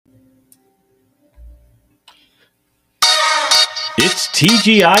It's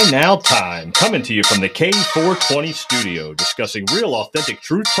TGI Now time, coming to you from the K420 studio, discussing real authentic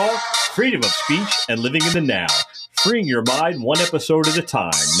truth talk, freedom of speech, and living in the now, freeing your mind one episode at a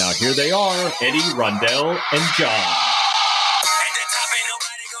time. Now here they are, Eddie, Rondell, and John.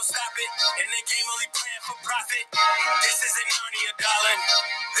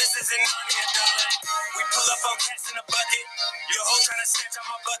 We pull up on cats in a bucket. Your hoe trying to snatch on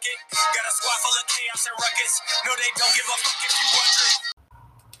my bucket. Got a squad full of chaos and ruckus. No, they don't give a fuck if you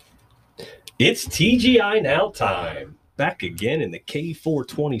wonder. It's TGI Now time. Back again in the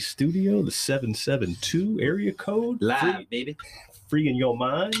K420 studio, the 772 area code. Live, baby. Free in your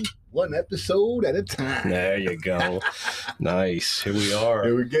mind. One episode at a time. There you go. Nice. Here we are.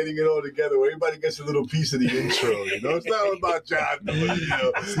 And we're getting it all together where everybody gets a little piece of the intro. You know, it's not all about John.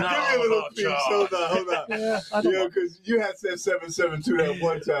 It's not give me a all little about piece. John. Hold on. Yeah, Because you had said 772 that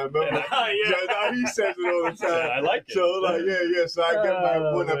one time, remember? Yeah. He says it all the time. I like it. So, yeah. So I get my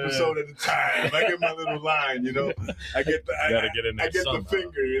one episode at a time. I get my little line, you know. I get the, Gotta get in there I get somehow. the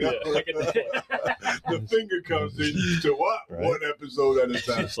finger, you know. Yeah, I get The finger comes in to what? Right. One episode at a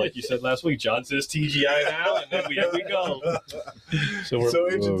time. Just like you said last week, John says TGI Now, and then here we go. So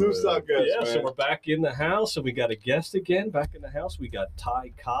introduce our guest, Yeah, man. so we're back in the house, and we got a guest again back in the house. We got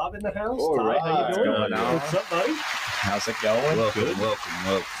Ty Cobb in the house. All Ty, how right. you doing? What's going on? What's up, buddy? How's it going?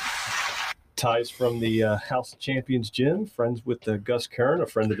 Welcome. Ty's from the House of Champions gym, friends with Gus Kern, a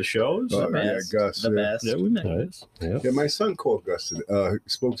friend of the show's. Oh, The yeah, best. Gus, The yeah. best. Yeah, we met. Nice. Yeah. Yeah, my son called Gus today.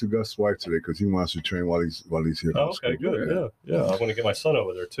 Spoke to Gus' wife today because he wants to train while he's here. Oh, okay, good. Yeah. I want to get my son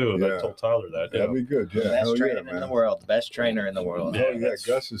over there too. And I Yeah. told Tyler that. That'd be good. Yeah, The hell best yeah, trainer in man. the world. The best trainer in the world. Yeah, Oh yeah, that's-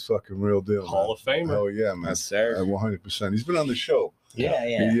 Gus is fucking real deal. Hall of Famer. Oh yeah, man. Yes, sir. 100%. He's been on the show. Yeah.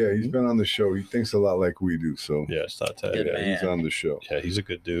 Yeah, he's been on the show. He thinks a lot like we do. So Yeah, it's not Ty. Good Yeah, man. he's on the show. yeah, he's a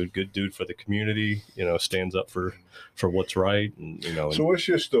good dude. Good dude for the community. You know, stands up for what's right. And and So what's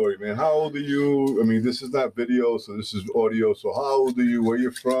your story, man? How old are you? I mean, this is not video, so this is audio. So how old are you? Where you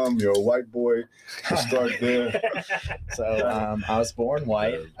from? You're a white boy. Let's start there. So I was born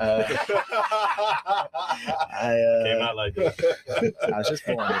white. came out like that. I was just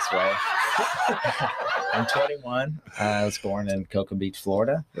born this way. I'm 21. I was born in Cocoa Beach,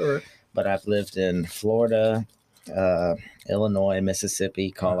 Florida. All right. But I've lived in Florida, Illinois,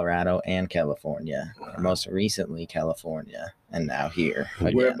 Mississippi, Colorado, and California. Most recently, California, and now here.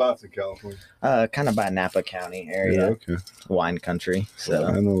 Again. Whereabouts in California? Kind of by Napa County Yeah, area, okay. wine country. So.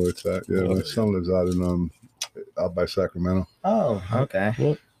 I know where it's at. Yeah, Oh, my yeah. son lives out by Sacramento. Oh, okay.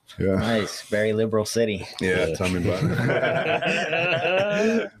 Yeah. Nice. Very liberal city. Yeah, tell me about it.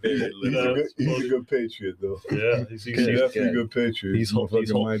 he's a good patriot, though. Yeah, he's He's definitely a good. good patriot. He's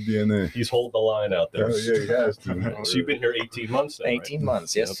Motherfucking my DNA. He's holding the line out there. Oh, yeah, he has to. So you've been here 18 months then, 18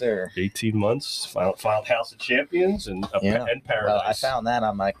 months. Yes, Yep. sir. 18 months, filed House of Champions and Yeah. and Paradise. Well, I found that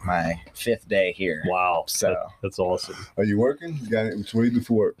on like my 5th day here. Wow. So- That's awesome. Are you working? You got it? So what do you do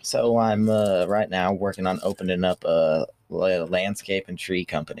for work? So I'm right now working on opening up a landscape and tree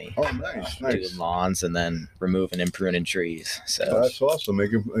company. Oh, nice, Doing nice. lawns and then removing and pruning trees. So That's awesome.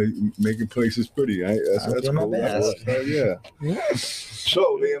 Making places pretty. That's I'll do my cool. best. Hell yeah.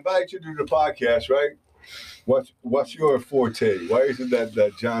 So they invite you to the podcast, right? What's your forte? Why is it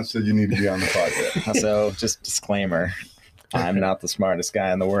that John said you need to be on the podcast? so just disclaimer. I'm not the smartest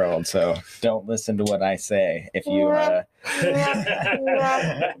guy in the world, so don't listen to what I say. If you, but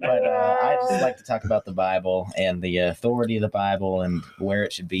I just like to talk about the Bible and the authority of the Bible and where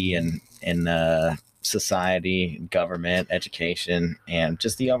it should be in society, government, education, and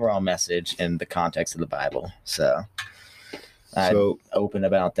just the overall message in the context of the Bible. So I'm So open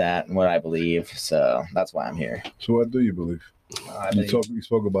about that and what I believe. So that's why I'm here. so what do you believe? You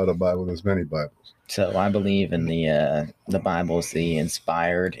spoke about a Bible. There's many Bibles. So I believe in the Bible is the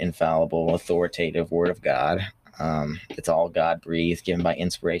inspired, infallible, authoritative Word of God. It's all God breathed, given by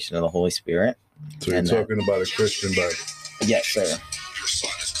inspiration of the Holy Spirit. So you're And, talking about a Christian Bible. Yes, sir.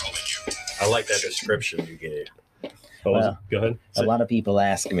 I like that description you gave. Well, Go ahead. A lot of people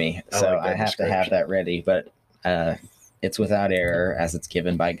ask me, I so like that I have to have description. that ready. But it's without error, as it's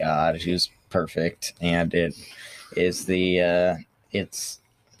given by God, who's perfect, and it is it's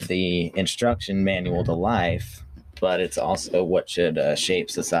the instruction manual to life, but it's also what should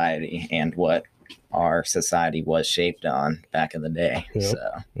shape society and what our society was shaped on back in the day. Yeah.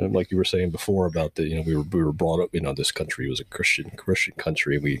 So And like you were saying before about we were brought up, this country was a Christian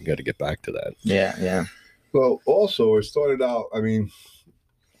country. We got to get back to that. yeah. Well, also it started out. I mean,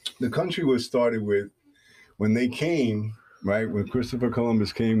 the country was started with when they came, right? When Christopher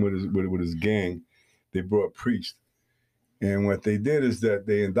Columbus came with his gang, they brought priests, and what they did is that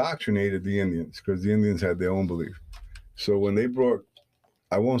they indoctrinated the Indians because the Indians had their own belief. So when they brought,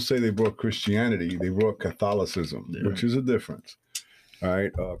 I won't say they brought Christianity, they brought Catholicism, which is a difference. All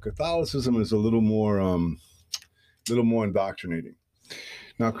right, Catholicism is a little more indoctrinating.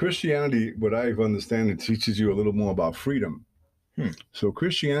 Now, Christianity, what I understand, it teaches you a little more about freedom. So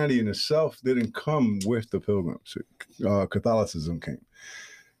Christianity in itself didn't come with the Pilgrims. Catholicism came.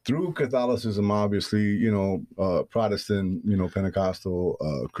 Through Catholicism, obviously, Protestant,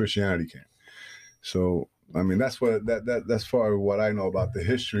 Pentecostal Christianity came. So, I mean, that's far what I know about the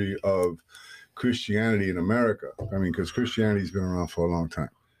history of Christianity in America. I mean, because Christianity's been around for a long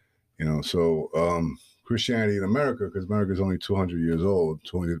time, So Christianity in America, because America is only 200 years old,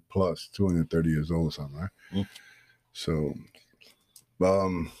 230 years old or something, right? So, but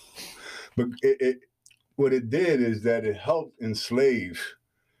what it did is that it helped enslave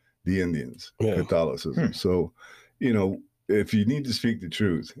the Indians, Catholicism. So, if you need to speak the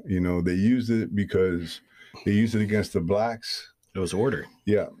truth, they used it because they used it against the blacks. It was order.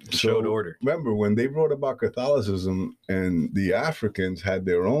 Yeah. It showed order. Remember, when they brought about Catholicism and the Africans had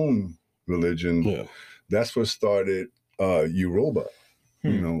their own religion, that's what started Yoruba,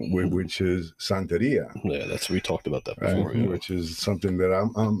 which is Santeria. Yeah, we talked about that before. Right? Which is something that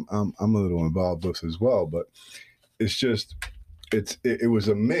I'm a little involved with as well. But it's just, it was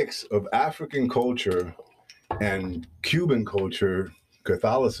a mix of African culture and Cuban culture,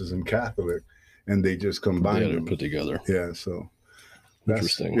 Catholicism, Catholic, and they just combined them. Put together. Yeah, so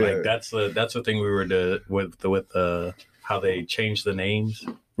interesting. Like that's the thing we were with how they changed the names.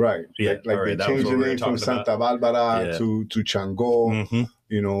 Right. Yeah. Like right, they changed the name from Santa Barbara to Chango.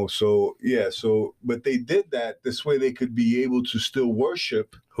 So but they did that this way they could be able to still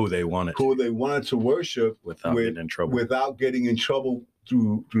worship who they wanted to worship without getting in trouble. Without getting in trouble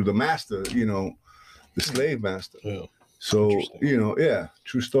through the master, the slave master. Yeah. So,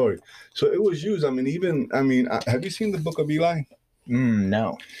 true story. So it was used. Have you seen the Book of Eli?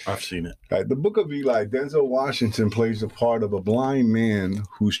 No. I've seen it. Right. The Book of Eli, Denzel Washington plays the part of a blind man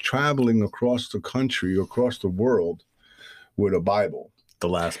who's traveling across the country, across the world with a Bible. The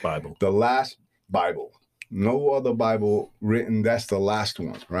last Bible. The last Bible. No other Bible written. That's the last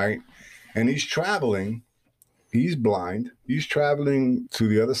one, right? And he's traveling. He's blind. He's traveling to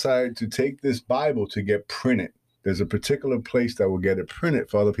the other side to take this Bible to get printed. There's a particular place that will get it printed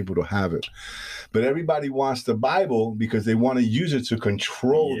for other people to have it. But everybody wants the Bible because they want to use it to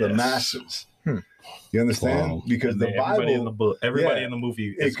control the masses. You understand? Wow. Because the Bible... Everybody in the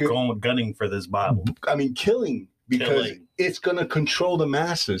movie is gunning for this Bible. Killing. Because it's going to control the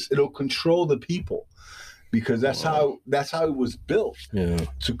masses. It'll control the people. Because that's how it was built.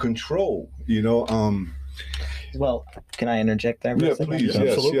 To control, Well, can I interject there? Yeah, please.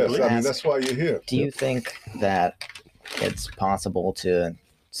 Yes. That's why you're here. Do you think that it's possible to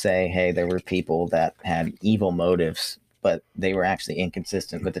say, hey, there were people that had evil motives, but they were actually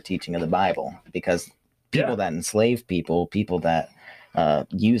inconsistent with the teaching of the Bible? Because people that enslave people that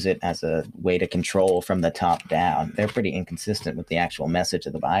use it as a way to control from the top down, they're pretty inconsistent with the actual message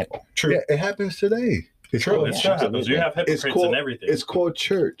of the Bible. True. Yeah, it happens today. It still happens. You have hypocrites and everything. It's called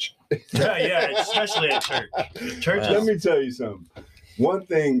church. Especially at church. Let me tell you something. One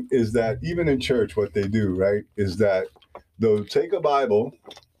thing is that even in church, what they do, right, is that they'll take a Bible,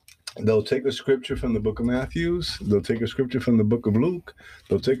 they'll take a scripture from the book of Matthew, they'll take a scripture from the book of Luke,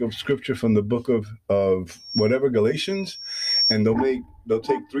 they'll take a scripture from the book of whatever, Galatians, and they'll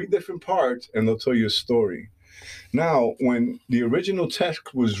take three different parts and they'll tell you a story. Now, when the original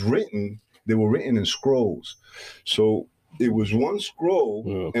text was written, they were written in scrolls. So it was one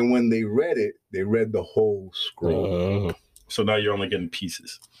scroll, and when they read it, they read the whole scroll. So now you're only getting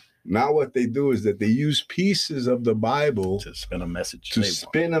pieces. Now what they do is that they use pieces of the Bible to spin a message.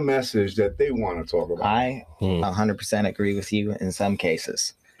 That they want to talk about. I 100% agree with you in some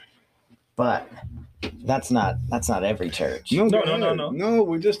cases. But that's not every church. No,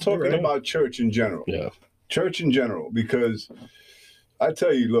 we're just talking about church in general. Yeah. Church in general, because I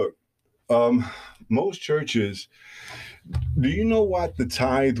tell you, look, most churches, do you know what the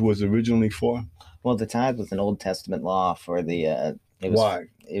tithe was originally for? Well, the tithe was an Old Testament law for the... Why?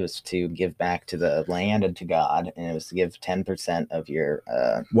 It was to give back to the land and to God, and it was to give 10% of your...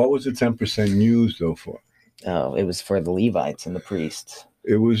 What was the 10% used, though, for? Oh, it was for the Levites and the priests.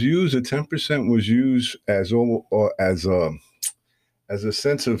 It was used, the 10% was used as a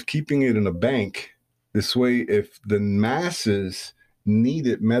sense of keeping it in a bank. This way, if the masses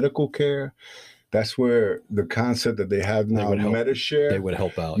needed medical care, that's where the concept that they have now, MediShare. They would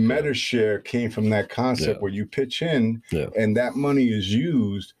help out. MediShare came from that concept where you pitch in and that money is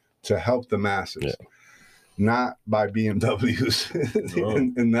used to help the masses, not by BMWs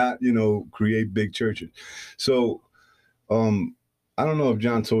and not, create big churches. So I don't know if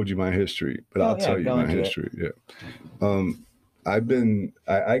John told you my history, but I'll tell you my history. Yeah. I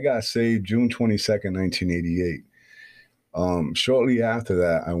got saved June 22nd, 1988. Shortly after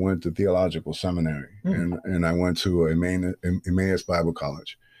that, I went to theological seminary and I went to Emmaus Bible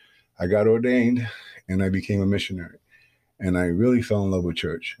College. I got ordained and I became a missionary. And I really fell in love with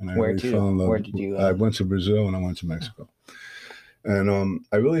church. And Where did you? I went to Brazil and I went to Mexico. And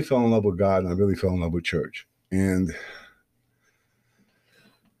I really fell in love with God and I really fell in love with church. And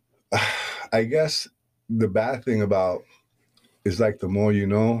I guess the bad thing about is like the more you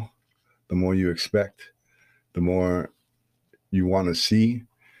know, the more you expect, the more you want to see.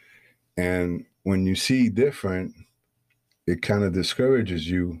 And when you see different, it kind of discourages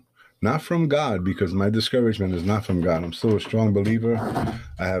you. Not from God, because my discouragement is not from God. I'm still a strong believer.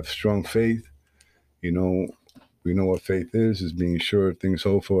 I have strong faith. You know, we know what faith is being sure of things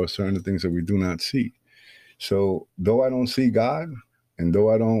hoped for, certain things that we do not see. So though I don't see God, and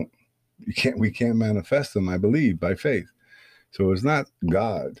though we can't manifest them, I believe by faith. So it's not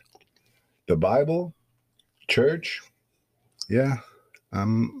God. The Bible, church, yeah,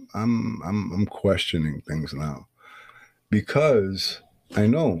 I'm questioning things now. Because I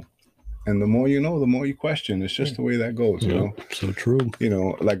know. And the more you know, the more you question. It's just the way that goes, you know. So true. You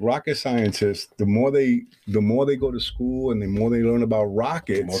know, like rocket scientists, the more they go to school and the more they learn about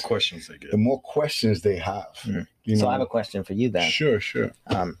rockets, The more questions they get. the more questions they have. You So know? I have a question for you then. Sure.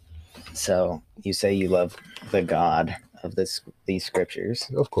 So you say you love the God of these scriptures,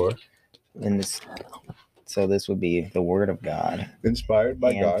 Of course. and so this would be the Word of God. Inspired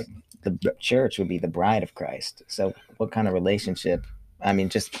by And God. The church would be the bride of Christ. So what kind of relationship? I mean,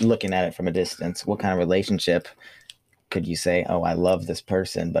 just looking at it from a distance, what kind of relationship could you say, oh, I love this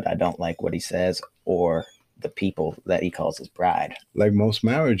person, but I don't like what he says, or the people that he calls his bride? Like most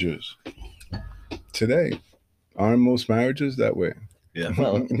marriages today. Aren't most marriages that way? Yeah.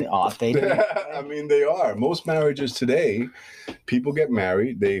 Well, they do. I mean, they are. Most marriages today, people get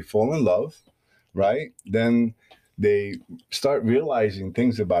married, they fall in love, right? Then they start realizing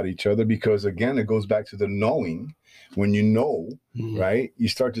things about each other because, again, it goes back to the knowing. When you know, right, you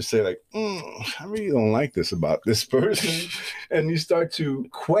start to say, like, I really don't like this about this person. And you start to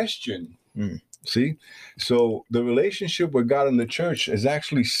question. See? So the relationship with God and the church is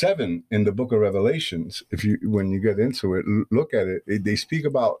actually 7 in the book of Revelations. When you get into it, look at it. They speak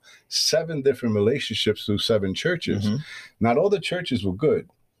about 7 different relationships through 7 churches. Not all the churches were good.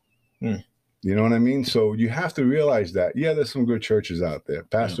 You know what I mean? So you have to realize that, yeah, there's some good churches out there.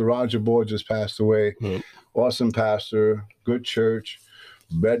 Pastor Roger Boyd just passed away. Awesome pastor, good church,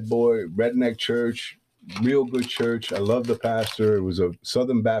 redneck church, real good church. I love the pastor. It was a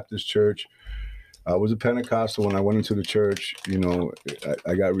Southern Baptist church. I was a Pentecostal when I went into the church. You know,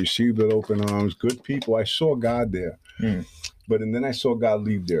 I got received with open arms. Good people. I saw God there. And then I saw God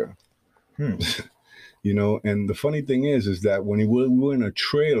leave there. You know, and the funny thing is that when we were in a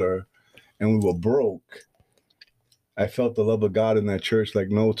trailer and we were broke, I felt the love of God in that church like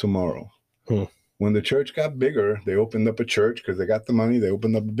no tomorrow. When the church got bigger, they opened up a church because they got the money. They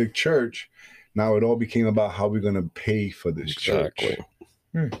opened up a big church. Now it all became about how we're going to pay for this church.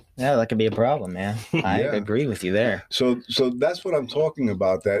 Yeah, that could be a problem, man. I agree with you there. So that's what I'm talking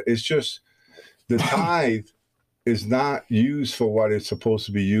about. That it's just the tithe is not used for what it's supposed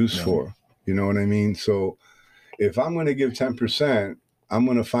to be used for. You know what I mean? So if I'm going to give 10%, I'm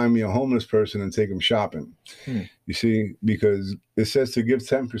going to find me a homeless person and take him shopping. You see, because it says to give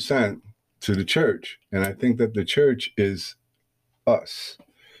 10% to the church. And I think that the church is us.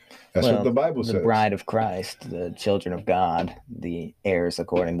 That's what the Bible says. The bride of Christ, the children of God, the heirs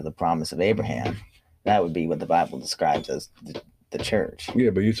according to the promise of Abraham. That would be what the Bible describes as the church.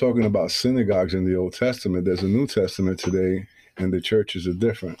 Yeah, but you're talking about synagogues in the Old Testament. There's a New Testament today, and the churches are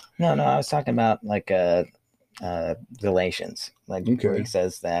different. No, I was talking about like Galatians, like where he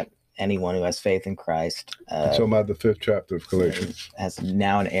says that anyone who has faith in Christ, talking about the 5th chapter of Galatians, has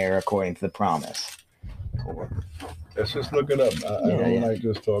now an heir according to the promise. Let's just look it up. I don't like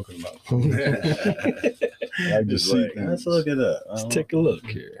just talking about it. I just see things. Let's look it up. Let's take a look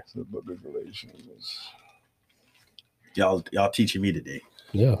here. The book of Galatians. Y'all teaching me today.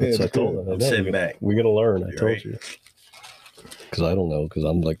 Yeah, Yeah, I told I'm sitting back. We're gonna learn. I You're told right. you. Because I don't know. Because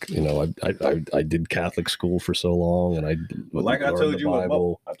I'm like, you know, I did Catholic school for so long, and I Like I learned told the you,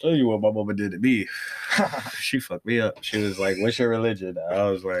 Bible. I told you what my mama did to me. She fucked me up. She was like, "What's your religion?" I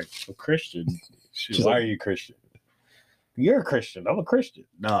was like, "I'm Christian." She's "Why are you Christian?" You're a Christian. I'm a Christian.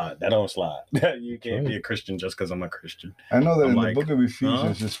 Nah, that don't slide. You can't be a Christian just because I'm a Christian. I know that I'm in like, the book of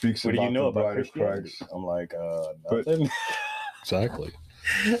Ephesians, it speaks What about do you know the about bride of Christianity? Christ. I'm like, But- nothing. Exactly.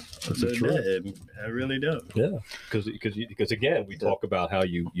 That's the truth. I really don't. Yeah, because again, we talk about how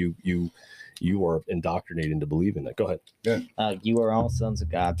you are indoctrinated into believing that. Go ahead. You are all sons of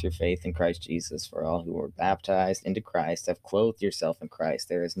God through faith in Christ Jesus. For all who are baptized into Christ have clothed yourself in Christ.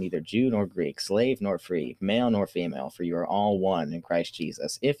 There is neither Jew nor Greek, slave nor free, male nor female, for you are all one in Christ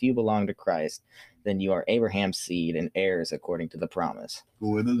Jesus. If you belong to Christ, then you are Abraham's seed and heirs according to the promise.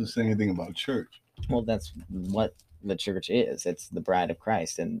 Well, it doesn't say anything about church. Well, that's what the church is. It's the bride of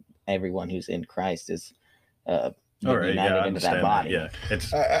Christ, and everyone who's in Christ is All right, united yeah, I into that understand body. that. Yeah,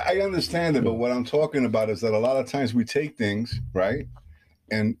 it's I understand it, but what I'm talking about is that a lot of times we take things, right,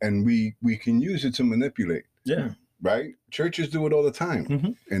 and we can use it to manipulate, yeah. right? Churches do it all the time,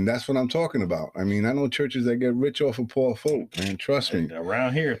 Mhm. and that's what I'm talking about. I mean, I know churches that get rich off of poor folk, man. Trust me.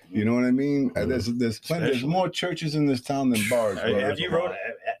 Around here. You know what I mean? There's plenty. There's Especially- more churches in this town than bars. Bro. Have you wrote?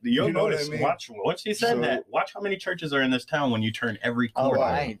 You'll You know what notice. I mean? Watch once you said So- that. Watch how many churches are in this town when you turn every Oh,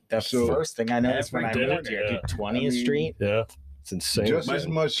 corner. the So- first thing I noticed when I Every moved here, corner, dude, 20th I mean, Street. Yeah, it's insane. Just as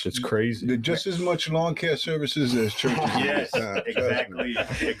much. It's crazy. There's just as much lawn care services as churches. in Yes, this town, trust me. exactly.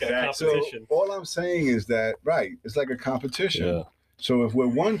 Exactly. So Competition. all I'm saying is that, right? It's like a competition. Yeah. So if we're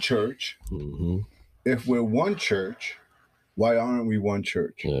one church, Hmm. why aren't we one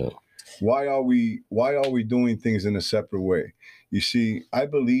church? Yeah. Why are we doing things in a separate way? You see, I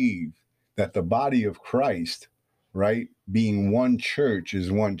believe that the body of Christ, right, being one church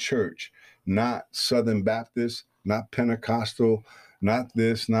is one church, not Southern Baptist, not Pentecostal, not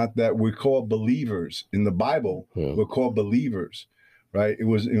this, not that. We're called believers. In the Bible, Yeah. we're called believers, right? It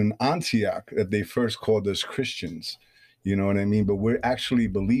was in Antioch that they first called us Christians. You know what I mean? But we're actually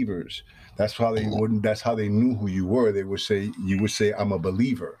believers. That's how they wouldn't. That's how they knew who you were. They would say, you would say, "I'm a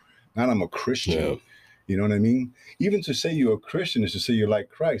believer," not "I'm a Christian." Yeah. You know what I mean? Even to say you're a Christian is to say you're like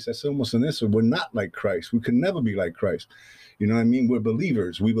Christ. That's almost an insult. We're not like Christ. We can never be like Christ. You know what I mean? We're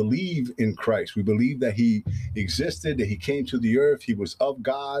believers. We believe in Christ. We believe that He existed, that He came to the earth, He was of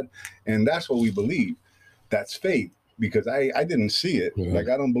God, and that's what we believe. That's faith. Because I didn't see it. Yeah. Like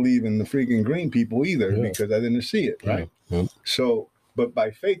I don't believe in the freaking green people either Yeah. because I didn't see it. Right. Yeah. So, but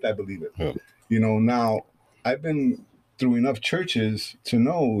by faith, I believe it. Yeah. You know, now I've been through enough churches to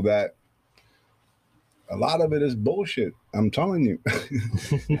know that a lot of it is bullshit. I'm telling you,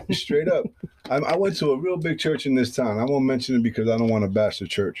 straight up. I went to a real big church in this town. I won't mention it because I don't want to bash the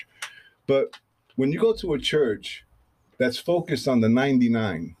church. But when you go to a church that's focused on the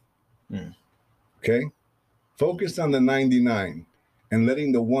 99, okay, focused on the 99 and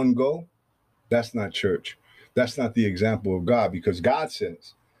letting the one go, that's not church. That's not the example of God, because God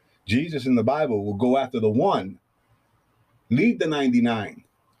says, Jesus in the Bible will go after the one, leave the 99,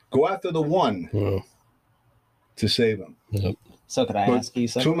 go after the one Yeah. to save him. Yep. So could I But ask you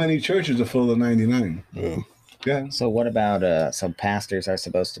Too something? many churches are full of 99. Yeah. Yeah, So what about so pastors are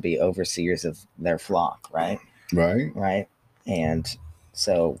supposed to be overseers of their flock, right? right. Right. And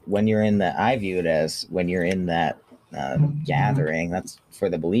so when you're in that, I view it as when you're in that gathering, that's for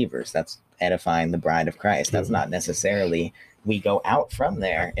the believers. That's edifying the bride of Christ. That's not necessarily we go out from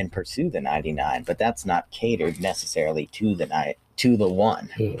there and pursue the 99, but that's not catered necessarily to the one.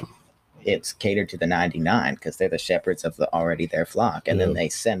 Yeah. It's catered to the 99 because they're the shepherds of the already their flock, and then Yeah. they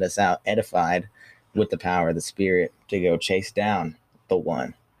send us out edified with the power of the Spirit to go chase down the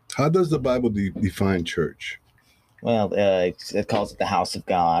one. How does the Bible define church? Well, it calls it the house of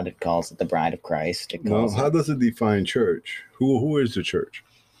God. It calls it the bride of Christ. It Well, calls how does it define church? Who is the church?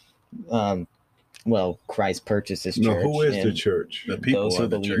 well, Christ purchased his church. No, who is the and church? The people Those who are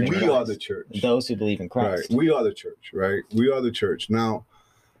the believe church. in We Christ. are the church. Those who believe in Christ. Right. We are the church, right? We are the church. Now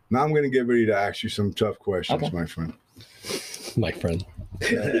I'm going to get ready to ask you some tough questions, Okay. my friend. My friend.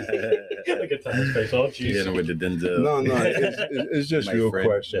 Look at Tom's face. Oh, jeez. Getting with the Denzel. No, it's just My real friend,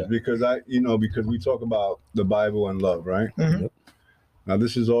 questions yeah. because we talk about the Bible and love, right? Mhm. Now,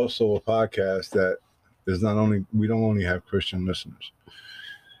 this is also a podcast that we don't only have Christian listeners.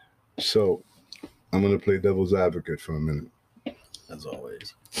 So I'm going to play devil's advocate for a minute. As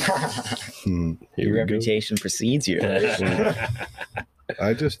always. Hmm. Here Your we go. reputation precedes you.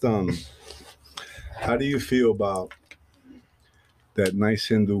 I just how do you feel about that nice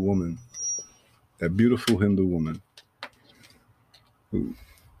Hindu woman, that beautiful Hindu woman who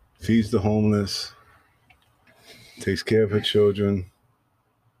feeds the homeless, takes care of her children,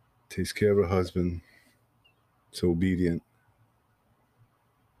 takes care of her husband, is obedient?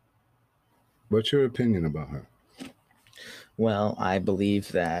 What's your opinion about her? Well, I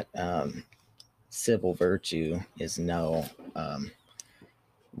believe that civil virtue is no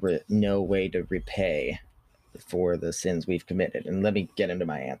way to repay for the sins we've committed. And let me get into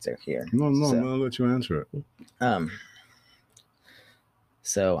my answer here. No, So- I'm going to let you answer it.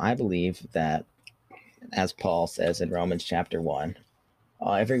 So I believe that, as Paul says in Romans chapter 1,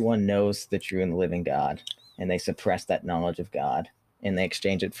 everyone knows the true and the living God, and they suppress that knowledge of God, and they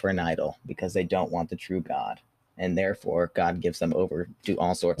exchange it for an idol because they don't want the true God. And therefore, God gives them over to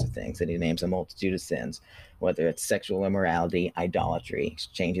all sorts of things, and he names a multitude of sins, whether it's sexual immorality, idolatry,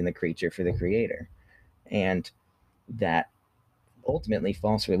 exchanging the creature for the creator. And that ultimately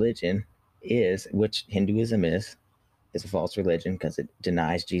false religion is, which Hinduism is a false religion because it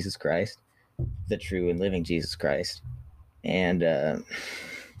denies Jesus Christ, the true and living Jesus Christ. And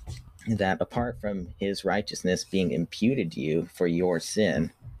that apart from his righteousness being imputed to you for your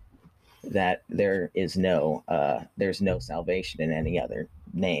sin, that there's no salvation in any other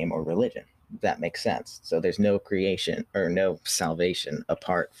name or religion. That makes sense. So there's no creation or no salvation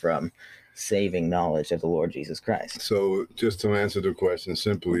apart from saving knowledge of the Lord Jesus Christ. So just to answer the question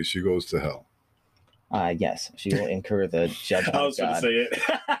simply, she goes to hell. Yes, she will incur the judgment I was of going to God. say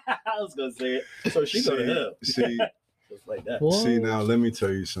it. I was going to say it. So she go to hell. See, Just like that. see, now let me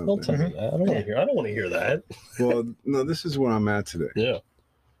tell you Don't tell something. me that. I don't want to hear. I don't want to hear that. Well, no, this is where I'm at today. Yeah.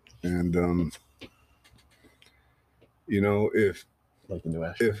 And you know, if Like the new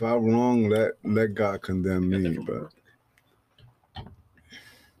Ashley. if I'm wrong, let God condemn me. But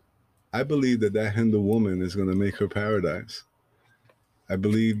I believe that Hindu woman is going to make her paradise. I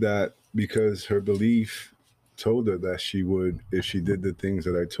believe that because her belief told her that she would, if she did the things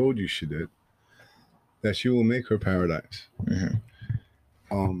that I told you she did, that she will make her paradise. Mhm.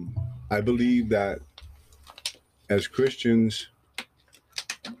 I believe that as Christians,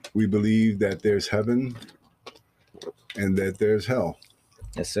 we believe that there's heaven and that there's hell.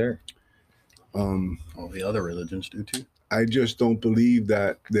 Yes, sir. All the other religions do too. I just don't believe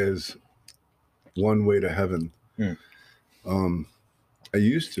that there's one way to heaven. I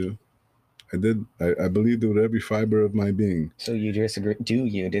used to. I did. I believed it with every fiber of my being. So you disagree? Do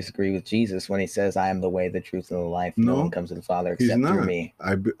you disagree with Jesus when he says, "I am the way, the truth, and the life"? No, No, one comes to the Father He's except through not. me.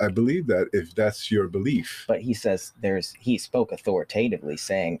 I believe that if that's your belief. But he says he spoke authoritatively,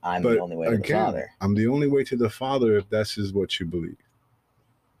 saying, "I'm But the only way to the again, Father." I'm the only way to the Father if that's is what you believe.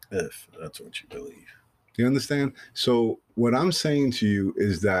 If that's what you believe. You understand? So what I'm saying to you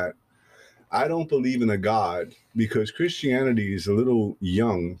is that I don't believe in a God because Christianity is a little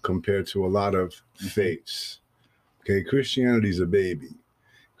young compared to a lot of faiths. Okay, Christianity is a baby.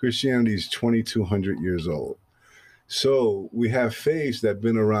 Christianity is 2,200 years old. So we have faiths that have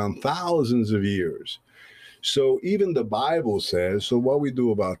been around thousands of years. So even the Bible says, so what we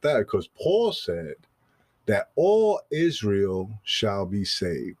do about that? Because Paul said that all Israel shall be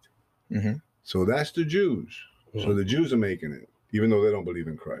saved. Mm-hmm. So that's the Jews. So the Jews are making it, even though they don't believe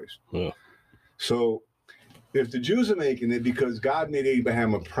in Christ. Yeah. So if the Jews are making it because God made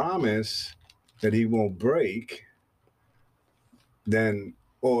Abraham a promise that he won't break, then,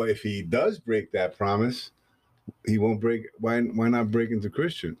 or if he does break that promise, he won't break. Why not break into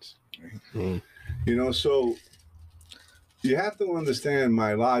Christians? Mm. You know, so you have to understand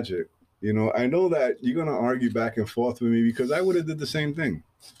my logic. You know, I know that you're going to argue back and forth with me because I would have did the same thing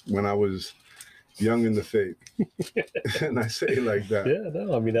when I was young in the faith. And I say it like that. Yeah,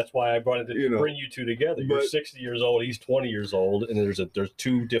 no, I mean that's why I brought it to bring you two together. You're but- 60 years old, he's 20 years old, and there's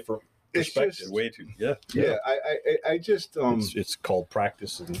two different It's perspectives. just- Way too. Yeah. Yeah, I just It's called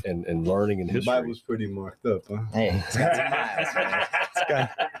practice and learning and the history. Bible's pretty marked up, huh? Hey, it's got some miles, man.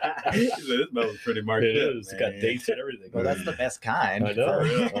 This Bible's pretty marked It up, is. It's got man. dates and everything. Well, that's the best kind. I know.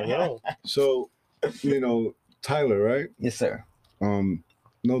 I know. So, you know, Tyler, right? Yes, sir.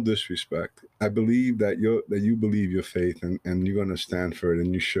 No disrespect. I believe that you believe your faith and you're gonna stand for it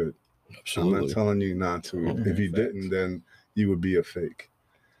and you should. I'm Absolutely. not telling you not to. If you didn't, then you would be a fake.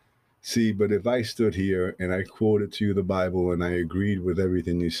 See, but if I stood here and I quoted to you the Bible and I agreed with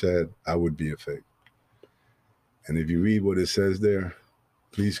everything you said, I would be a fake. And if you read what it says there,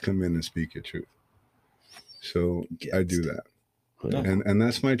 please come in and speak your truth. So I do that. Yeah. And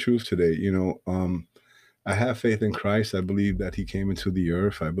that's my truth today. You know, I have faith in Christ. I believe that he came into the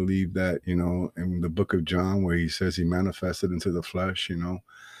earth. I believe that, you know, in the book of John where he says he manifested into the flesh, you know,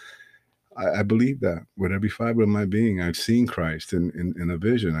 I believe that with every fiber of my being. I've seen Christ in a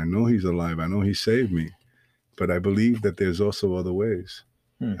vision. I know he's alive. I know he saved me. But I believe that there's also other ways.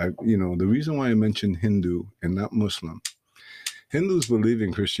 You know, the reason why I mentioned Hindu and not Muslim, Hindus believe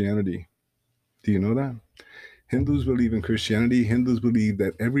in Christianity. Do you know that? Hindus believe in Christianity. Hindus believe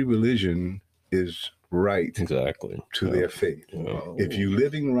that every religion is right Exactly. to their faith. Yeah. If you're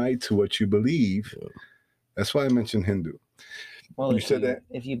living right to what you believe, that's why I mentioned Hindu. Well, You said that?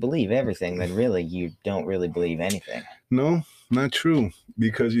 if you believe everything, then really you don't really believe anything. No, not true.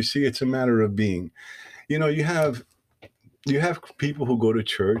 Because you see, it's a matter of being. You know, you have you have people who go to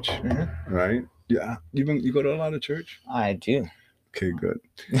church, right? Yeah, you go to a lot of church. I do. Okay, good.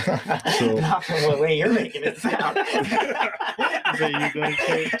 Not from the way you're making it sound. So you go to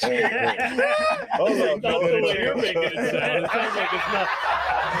church? Hold on, Not no, the no, way no. you're making it sound. It sounds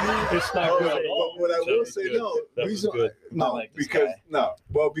like it's not good at all. What I will say, Good. no, That was reason, good. no, I like this because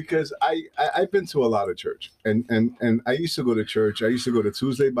guy. because I've been to a lot of church, and I used to go to church. I used to go to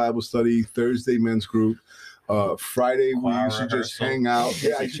Tuesday Bible study, Thursday men's group, Friday we Choir used to just rehearsal. hang out.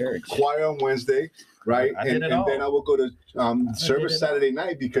 Busy I used to church. choir on Wednesday, right? I did it all. then I would go to service it Saturday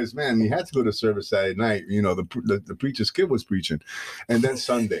night because man, you had to go to service Saturday night. You know, the preacher's kid was preaching, and then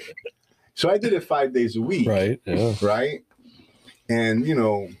Sunday. So I did it 5 days a week, Right. Yeah. right? And you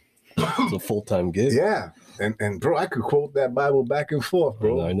know, It's a full-time gig. yeah. And bro, I could quote that Bible back and forth,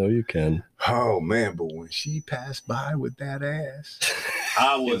 bro. I know you can. Oh man, but when she passed by with that ass,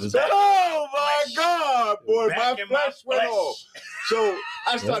 I was back. oh my God, boy, Back my in my flesh went flesh. off. So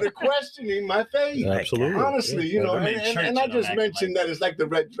I started questioning my faith. Absolutely. Honestly, you know, I'm in and church I and I'm just acting mentioned like that it's like the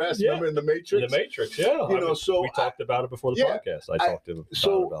red dress. Yeah. Remember in the The Matrix? Matrix, yeah. You know, so we talked about it before the yeah, podcast. I talked to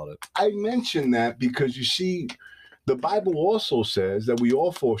so- about it. I mentioned that because you see, the Bible also says that we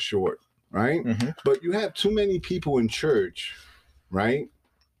all fall short, right? Mhm. But you have too many people in church, right?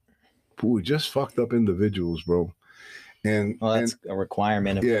 Who are just fucked up individuals, bro. And Well, that's a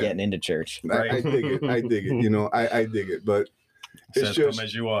requirement of Yeah. getting into church. I dig it. I dig it. You know, I dig it. But it's Says just come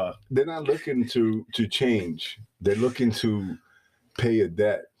as you are. they're not looking to change. They're looking to pay a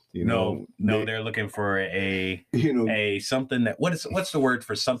debt. You know, They're looking for a you know, something that what's the word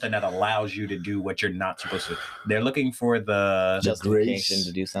for something that allows you to do what you're not supposed to. They're looking for the Justification grace.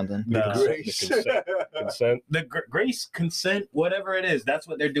 to do something. the the- grace. Consent. grace, consent, whatever it is. That's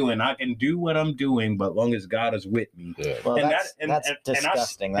what they're doing. I can do what I'm doing, but long as God is with me. Yeah. Well, And that's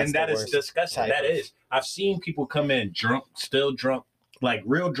disgusting. That's and that the is worst disgusting. type That of- is. I've seen people come in drunk, still drunk, like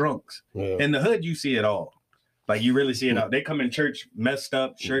real drunks. Yeah. In the hood, you see it all. Like you really see it all. They come in church messed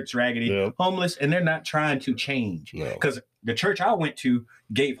up, shirts raggedy, Yeah. homeless, and they're not trying to change. No. Because the church I went to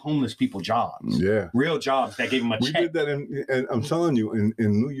gave homeless people jobs, Yeah. real jobs that gave them a We check. did that and I'm telling you, in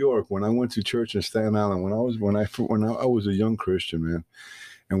New York, when I went to church in Staten Island, when I was a young Christian, man,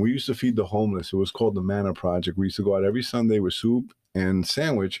 and we used to feed the homeless. It was called the Manna Project. We used to go out every Sunday with soup and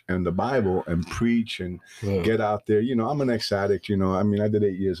sandwich and the Bible and preach and Yeah. get out there. You know, I'm an ex-addict, you know. I mean, I did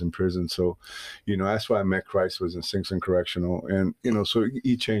 8 years in prison. So, you know, that's why I met Christ, was in Sing Sing Correctional. And, you know, so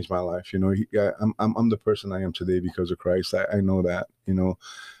he changed my life. You know, I'm the person I am today because of Christ. I know that, you know,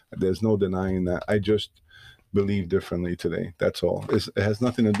 there's no denying that. I just believe differently today. That's all. It has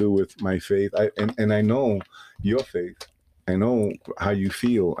nothing to do with my faith. And I know your faith. I know how you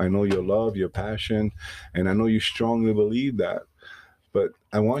feel. I know your love, your passion, and I know you strongly believe that. But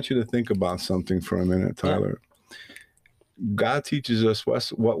I want you to think about something for a minute, Tyler. God teaches us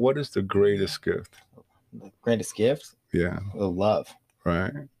what is the greatest gift? The greatest gift, Yeah, the love.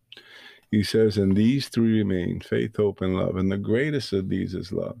 right. He says, and these three remain, faith, hope, and love. And the greatest of these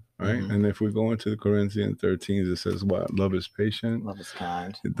is love, right? Mhm. And if we go into the Corinthians 13, it says what? Love is patient. Love is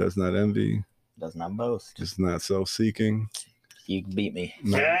kind. It does not envy. Does not boast. It's not self-seeking. You beat me.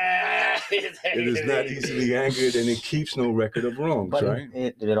 It is not easily angered, and it keeps no record of wrongs, But right?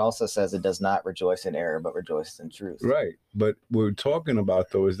 it also says it does not rejoice in error, but rejoices in truth. Right. But what we're talking about,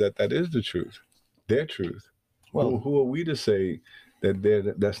 though, is that is the truth, their truth. Well, Who are we to say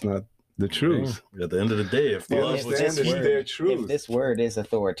that that's not the truth? At the end of the day, if Well, love if was this Understand it's word- their if truth. this word is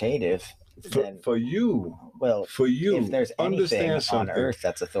authoritative, then For you, well, if there's anything understand on something. earth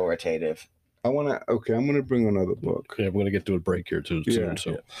that's authoritative, I'm gonna bring another book. Okay, we're going to get to a break here too Yeah. soon.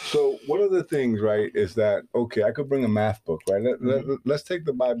 So So one of the things, right, is that okay? I could bring a math book, right? Let's take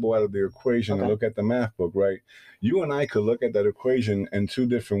the Bible out of the equation and Okay. look at the math book, right? You and I could look at that equation in two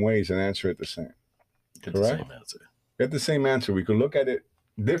different ways and answer it the same. Get Correct. the same answer. Get the same answer. We could look at it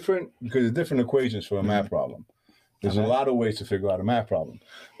different because there's different equations for a math problem. There's a Okay. lot of ways to figure out a math problem,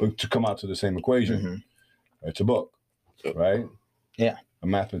 but to come out to the same equation, Mhm. it's a book, right? Yeah. A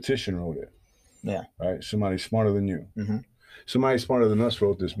mathematician wrote it. Yeah. Right. Somebody smarter than you. Mhm. Somebody smarter than us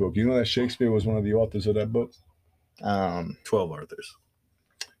wrote this book. You know that Shakespeare was one of the authors of that book. 12 authors.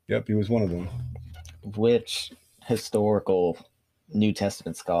 Yep, he was one of them. which historical New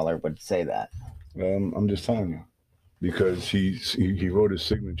Testament scholar would say that? I'm just telling you because he wrote his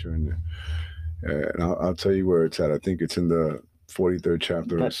signature in there, and I'll tell you where it's at. I think it's in the 43rd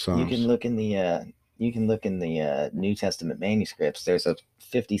chapter of But Psalms. you can look in the New Testament manuscripts. There's a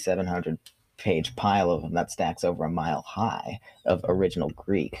 5,700 page pile of them that stacks over a mile high of original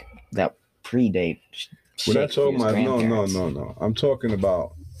Greek that predate. Well, that's all Shakespeare's my no. grandparents. I'm talking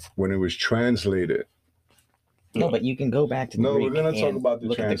about when it was translated No, but you can go back to the No, we're Greek gonna talk and about the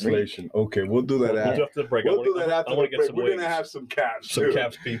look at Greek. translation. Okay, we'll do that We'll after. do after the break. We'll do that after I the want to get break. some We're wings. gonna have some caps. Some too.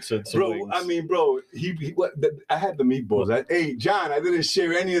 Caps pizza and some Bro, wings. I mean, bro, I had the meatballs. Hey, John, I didn't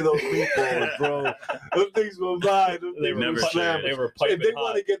share any of those meatballs, bro. Those things were mine. they were slammers. They were If piping they hot.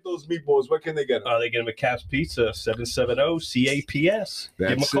 want to get those meatballs, where can they get them? They get them at Caps Pizza, 770-CAPS. Give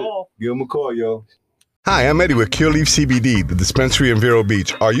them a That's it. call. Give them a call, yo. Hi, I'm Eddie with Cure Leaf CBD, the dispensary in Vero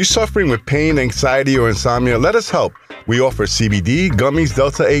Beach. Are you suffering with pain, anxiety, or insomnia? Let us help. We offer CBD, gummies,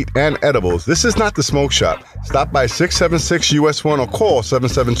 Delta 8, and edibles. This is not the smoke shop. Stop by 676 US 1 or call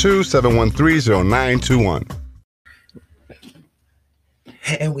 772-713-0921.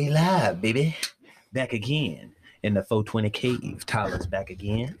 And we live, baby. Back again in the 420 cave. Tyler's back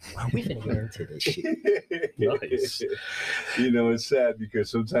again. We finna get into this shit. Nice. You know, it's sad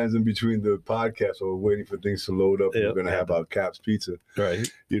because sometimes in between the podcasts, while we're waiting for things to load up, Yep. we're going to have our Caps Pizza. Right.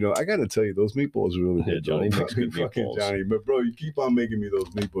 You know, I got to tell you, those meatballs are really Yeah, good. Johnny bro. makes good Fucking meatballs. Johnny. But, bro, you keep on making me those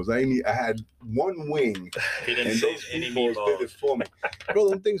meatballs. I had one wing, He didn't and save those any meatballs did it meatballs. for me. Bro,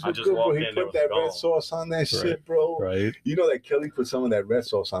 them things I were just good, bro. walked He in, they put was that red gone. sauce on that Right. shit, bro. Right. You know that Kelly put some of that red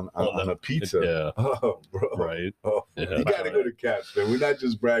sauce on a pizza. Yeah. Oh, bro. Right. Oh, Yeah. you got to go to Caps, man. We're not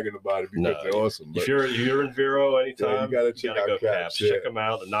just bragging about it because No. they're awesome. But If you're in Vero anytime, you gotta check out go Caps, Caps. yeah. Check them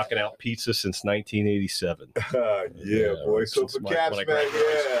out. They're knocking out pizza since 1987. yeah, boy. So since for when Caps, I man,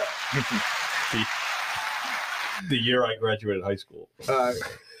 graduated yeah. The year I graduated high school. So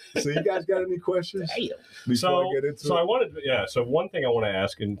you guys got any questions before I get into So I it? wanted, So one thing I want to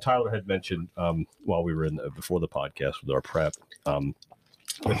ask, and Tyler had mentioned while we were before the podcast with our prep,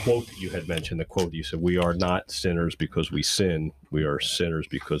 the quote that you had mentioned, the quote you said, "We are not sinners because we sin. We are sinners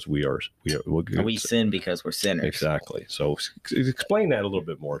because we sin because we're sinners." Exactly. So explain that a little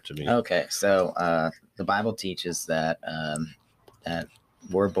bit more to me. Okay, so the Bible teaches that that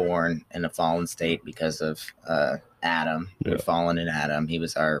we're born in a fallen state because of Adam. Yeah. We're fallen in Adam. He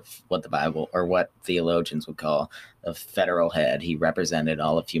was what theologians would call a federal head. He represented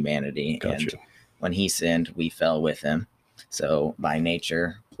all of humanity. Gotcha. And when he sinned, we fell with him. So by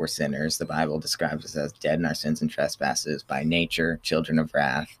nature, we're sinners. The Bible describes us as dead in our sins and trespasses. By nature, children of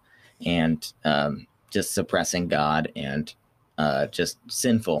wrath, and just suppressing God and just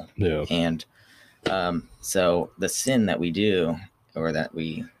sinful. Yeah. And so the sin that we do, or that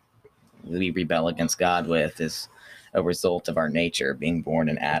we rebel against God with, is a result of our nature being born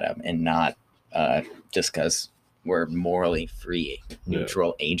in Adam, and not just because we're morally free,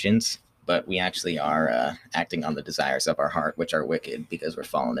 neutral agents, but we actually are acting on the desires of our heart, which are wicked because we're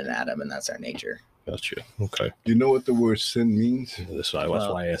fallen in Adam, and that's our nature. Gotcha. Okay. Do you know what the word sin means? That's why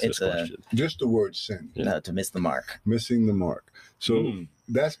I asked this question. Just the word sin, To miss the mark. missing the mark. So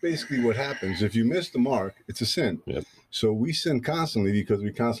that's basically what happens. If you miss the mark, it's a sin. Yep. So we sin constantly because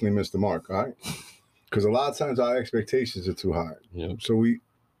we constantly miss the mark, all right? Because a lot of times our expectations are too high. Yep. So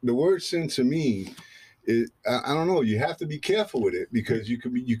the word sin to me, I don't know. You have to be careful with it because you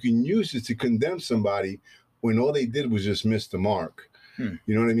can use it to condemn somebody when all they did was just miss the mark. You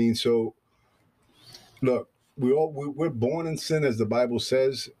know what I mean? So look, we're born in sin, as the Bible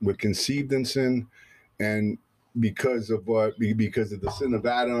says. We're conceived in sin, and because of the sin of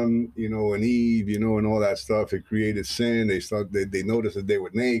Adam, and Eve, and all that stuff, it created sin. They noticed that they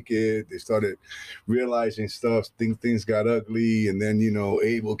were naked. They started realizing stuff. Things got ugly, and then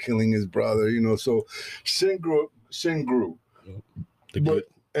Abel killing his brother. So sin grew.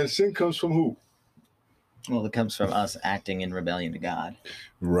 And sin comes from who? Well, it comes from us acting in rebellion to God.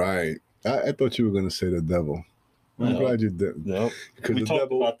 Right. I thought you were going to say the devil. I'm glad you did. No, because we the talked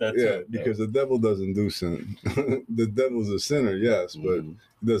devil, about that too. because the devil doesn't do sin. The devil's a sinner, yes, but it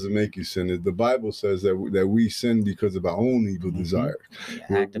doesn't make you sin. The Bible says that we sin because of our own evil desires.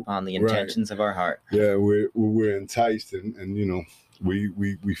 Act upon the intentions of our heart. Yeah, we're enticed, and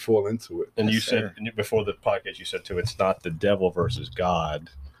we fall into it. And you Yes, said before the podcast, you said too, it's not the devil versus God,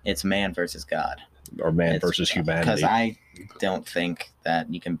 It's man versus God. or man versus humanity. Because I don't think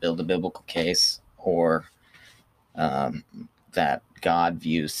that you can build a biblical case, or that God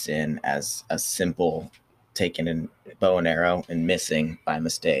views sin as a simple taking a bow and arrow and missing by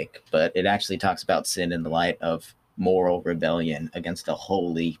mistake. But it actually talks about sin in the light of moral rebellion against a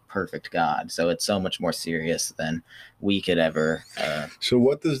holy, perfect God. So it's so much more serious than we could ever. So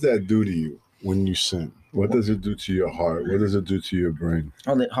what does that do to you when you sin? What does it do to your heart? What does it do to your brain?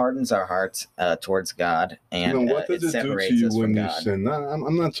 Well, it hardens our hearts towards God, and What does it it do separates to you us when from you God. sin? No,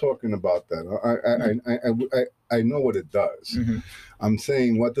 I'm not talking about that. I know what it does. Mhm. I'm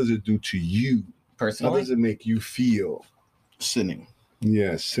saying, what does it do to you? How Personally, does it make you feel? Sinning.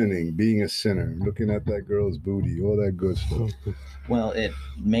 Yeah, sinning, being a sinner, looking at that girl's booty, all that good stuff. well, it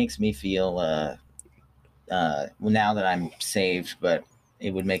makes me feel now that I'm saved, but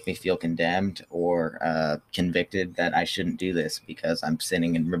it would make me feel condemned or convicted that I shouldn't do this because I'm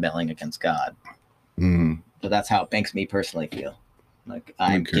sinning and rebelling against God. Mm. So that's how it makes me personally feel. Like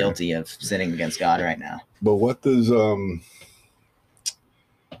I'm guilty of sinning against God right now. But what does the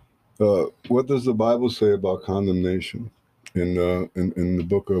Bible say about condemnation? In the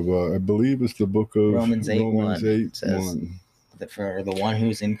book of I believe it's the book of Romans 8:1 says 1. that for the one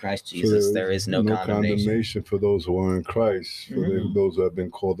who's in Christ Jesus, there is no condemnation for those who are in Christ, for those who have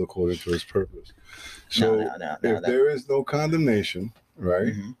been called according to His purpose. So if there is no condemnation,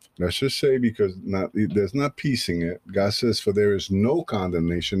 right? Let's just say, because there's not piecing it. God says, "For there is no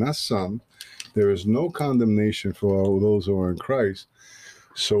condemnation," not some. There is no condemnation for all those who are in Christ.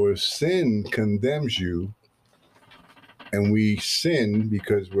 So if sin condemns you, and we sin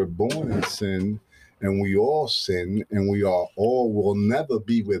because we're born in sin, and we all sin, and we are all will never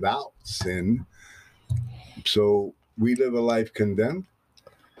be without sin. So we live a life condemned.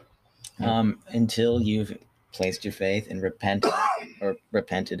 Until you've placed your faith and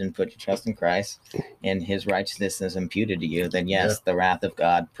repented and put your trust in Christ, and His righteousness is imputed to you, then yes, the wrath of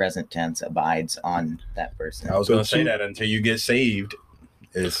God, present tense, abides on that person. I was going to say that until you get saved.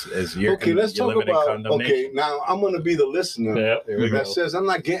 Is you're okay, let's you're talk about. condemnation. Okay, now I'm going to be the listener that says I'm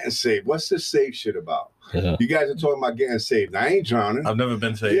not getting saved. What's this saved shit about? Yeah. You guys are talking about getting saved. I ain't drowning. I've never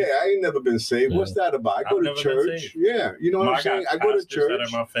been saved. Yeah, I ain't never been saved. Yeah. What's that about? I go I've to never been church. saved. Yeah, you know what I'm saying. I go to church. That are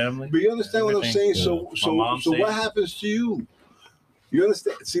my family. But you understand what I'm saying? Yeah. So My mom's what saved. happens to you? You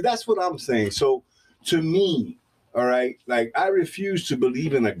understand? See, that's what I'm saying. So to me, all right, like I refuse to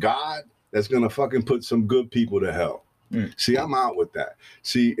believe in a God that's gonna fucking put some good people to hell. See, I'm out with that.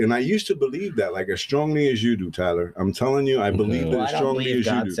 See, and I used to believe that like as strongly as you do, Tyler. I'm telling you, I believe that I as don't strongly believe as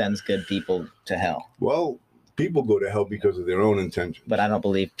you God do. sends good people to hell, Well, people go to hell because of their own intentions. but I don't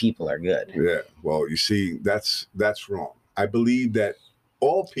believe people are good. Yeah. Well, you see, that's wrong. I believe that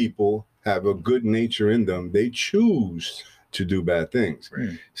all people have a good nature in them. They choose to do bad things.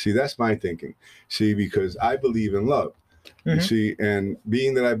 Right. See, that's my thinking. See, because I believe in love. You see, and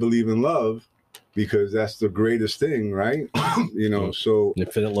being that I believe in love, because that's the greatest thing, right? You know, so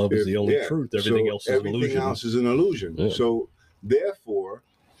Infinite love is the only truth. Everything else is an everything illusion. else is an illusion. Yeah. So therefore,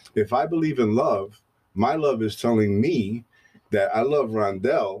 if I believe in love, my love is telling me that I love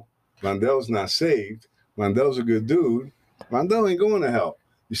Rondell. Rondell's not saved. Rondell's a good dude. Rondell ain't going to hell.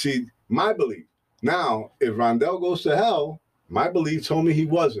 You see, my belief. Now, if Rondell goes to hell, my belief told me he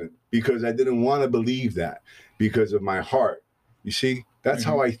wasn't, because I didn't want to believe that because of my heart. You see, that's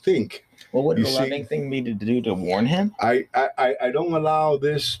how I think. Well, would You a see- loving thing be to do to warn him? I don't allow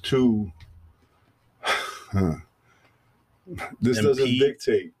this to. This doesn't Impede.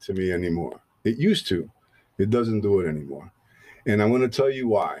 dictate to me anymore. It used to. It doesn't do it anymore. And I want to tell you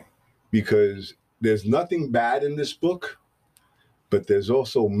why. Because there's nothing bad in this book, but there's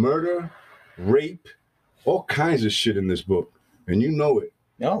also murder, rape, all kinds of shit in this book. And you know it.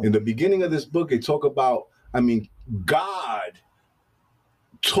 No. In the beginning of this book, they talk about, God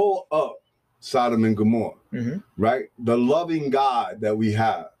tore up Sodom and Gomorrah, right? The loving God that we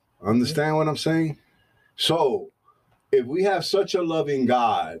have. Understand what I'm saying? So, if we have such a loving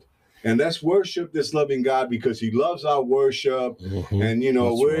God, and let's worship this loving God because He loves our worship, and you know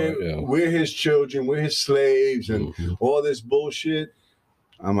That's we're His children, we're His slaves, and all this bullshit.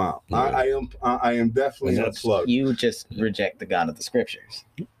 I'm out. Yeah. I am definitely unplugged. You just reject the God of the Scriptures.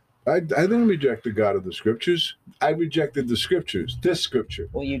 I don't reject the God of the Scriptures. I rejected the Scriptures. This Scripture.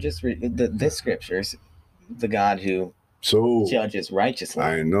 Well, you just this Scriptures, the God who So judges righteously.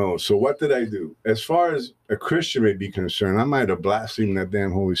 I know. So what did I do? As far as a Christian may be concerned, I might have blasphemed that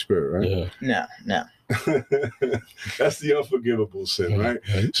damn Holy Spirit, right? Yeah. No. That's the unforgivable sin, right?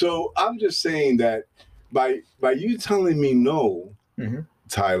 So I'm just saying that by you telling me no,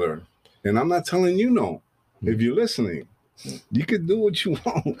 Tyler, and I'm not telling you no. If you're listening, you can do what you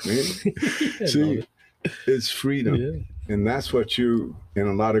want, man. See, it's freedom. Yeah. And that's what you and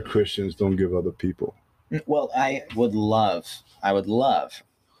a lot of Christians don't give other people. Well, I would love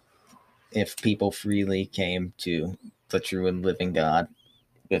if people freely came to the true and living God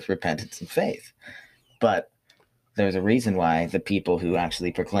with repentance and faith. But there's a reason why the people who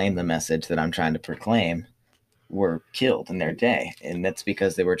actually proclaim the message that I'm trying to proclaim were killed in their day. And that's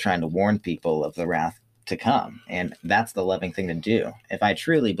because they were trying to warn people of the wrath to come. And that's the loving thing to do. If I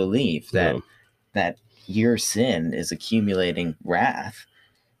truly believe that your sin is accumulating wrath,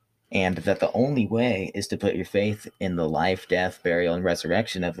 and that the only way is to put your faith in the life, death, burial, and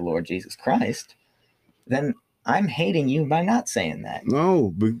resurrection of the Lord Jesus Christ, then I'm hating you by not saying that.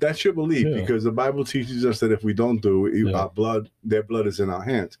 No, but that's your belief, Yeah. because the Bible teaches us that if we don't do it, Yeah. their blood is in our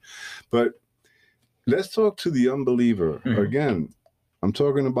hands. But let's talk to the unbeliever. Mhm. Again, I'm not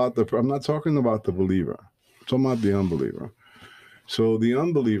talking about the believer. I'm talking about the unbeliever. So the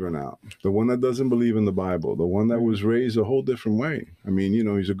unbeliever now, the one that doesn't believe in the Bible, the one that was raised a whole different way. I mean,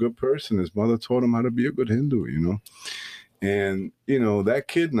 he's a good person. His mother taught him how to be a good Hindu, And, that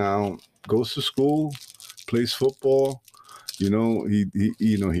kid now goes to school, plays football,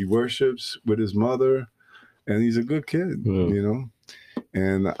 he worships with his mother, and he's a good kid,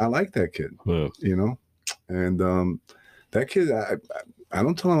 And I like that kid, And that kid, I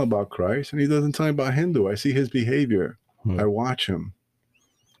don't tell him about Christ, and he doesn't tell me about Hindu. I see his behavior. I watch him,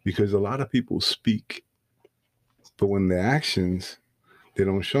 because a lot of people speak, but when their actions, they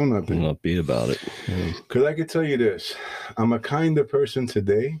don't show nothing. Not be about it. Because I could tell you this, I'm a kinder person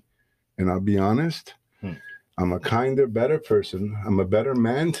today, and I'll be honest, I'm a kinder, better person. I'm a better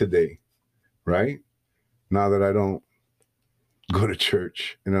man today, right? Now that I don't go to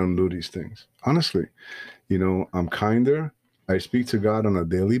church and I don't do these things. Honestly, I'm kinder. I speak to God on a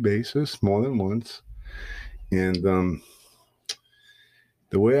daily basis, more than once. And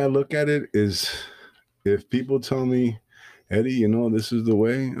the way I look at it is, if people tell me, Eddie, this is the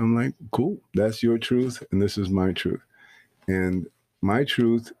way, I'm like, cool, that's your truth, and this is my truth. And my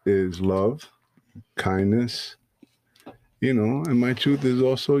truth is love, kindness, and my truth is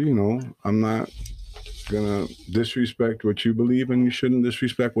also, I'm not gonna disrespect what you believe, and you shouldn't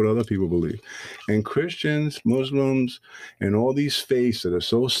disrespect what other people believe. And Christians, Muslims, and all these faiths that are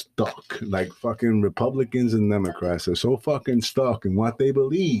so stuck, like fucking Republicans and Democrats, are so fucking stuck in what they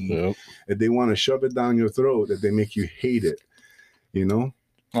believe that they want to shove it down your throat, that they make you hate it.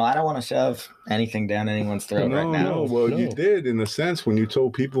 Well, I don't want to shove anything down anyone's throat right now. Well, you did, in a sense, when you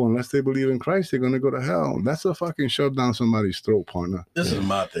told people unless they believe in Christ, they're going to go to hell. That's a fucking shove down somebody's throat, partner. This is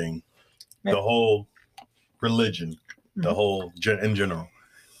my thing. The whole religion, the whole in general,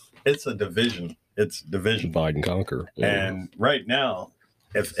 it's a division. It's division. Divide and conquer. And right now,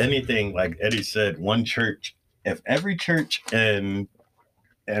 if anything, like Eddie said, one church, if every church and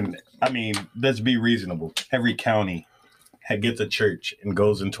I mean, let's be reasonable, every county gets a church and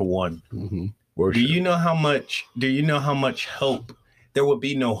goes into one. Worship. Do you know how much help? There would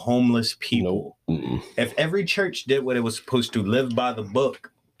be no homeless people. If every church did what it was supposed to, live by the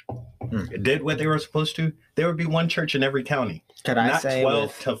book, did what they were supposed to, there would be one church in every county. Could I Not say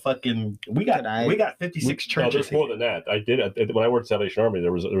 12 to fucking we got 56 No, churches. there's more than that. I did when I worked at Salvation Army.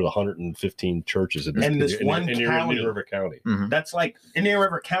 There was 115 churches in this one in county. Indian River County. That's like Indian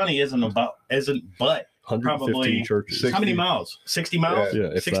River County isn't but 115 probably churches. 60. How many miles? 60 miles? Yeah,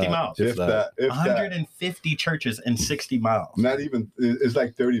 if 60 that. miles. If that. 150 churches in 60 miles. Not even, it's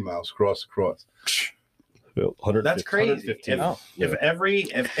like 30 miles cross. That's crazy.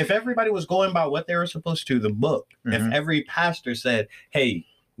 If everybody was going by what they were supposed to, the book, if every pastor said, hey,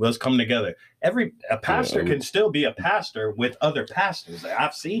 let's come together. A pastor can still be a pastor with other pastors.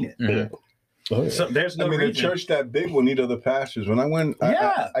 I've seen it. So there's no reason. A church that big will need other pastors. When I went,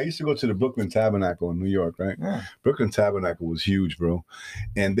 I used to go to the Brooklyn Tabernacle in New York, right? Yeah. Brooklyn Tabernacle was huge, bro.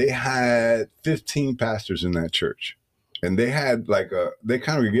 And they had 15 pastors in that church. And they had their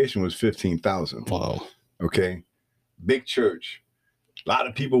congregation was 15,000. Wow. Okay. Big church. A lot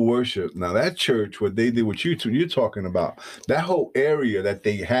of people worship. Now that church, what they did, what you're talking about, that whole area that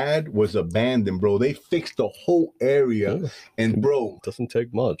they had was abandoned, bro. They fixed the whole area, and bro, doesn't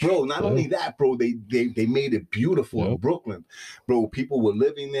take much. Bro, not only that, bro, they made it beautiful in Brooklyn, bro. People were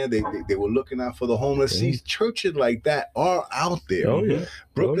living there. They were looking out for the homeless. These churches like that are out there. Oh yeah.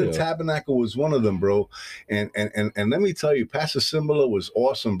 Brooklyn Tabernacle was one of them, bro. And let me tell you, Pastor Cimbala was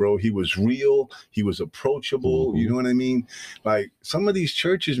awesome, bro. He was real. He was approachable. You know what I mean? Like some of these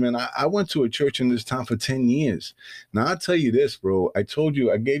churches, man. I went to a church in this town for 10 years. Now I'll tell you this, bro. I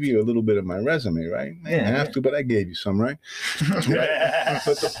gave you a little bit of my resume, right? I didn't have to, but I gave you some, right? But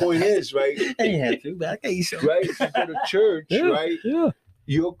the point is, right? I didn't have to, but I gave you some. Right? If you go to church, right? Yeah.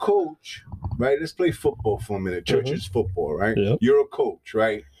 You're a coach, right? Let's play football for a minute. Church is football, right? Yep. You're a coach,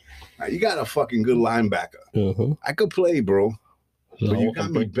 right? Now, you got a fucking good linebacker. I could play, bro. But you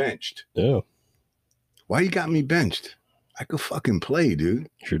got me benched. Yeah. Why you got me benched? I could fucking play, dude.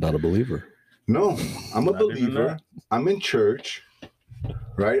 You're not a believer. No, I'm a believer. I'm in church,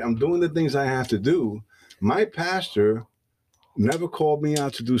 right? I'm doing the things I have to do. My pastor never called me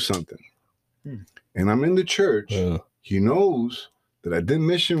out to do something. And I'm in the church. He knows that I did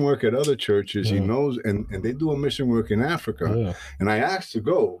mission work at other churches. He knows, and they do a mission work in Africa. And I asked to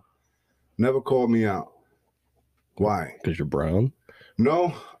go, never called me out. Why? Because you're brown?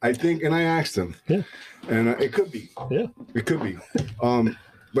 No, I think, and I asked him. Yeah. And it could be. Yeah. It could be.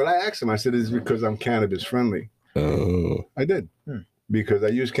 But I asked him, I said, it's because I'm cannabis friendly. Oh. I did. because I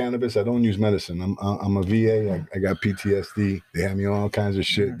use cannabis. I don't use medicine. I'm a VA. I got PTSD. They have me on all kinds of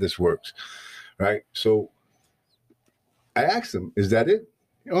shit. This works, right? So I asked him, "Is that it?"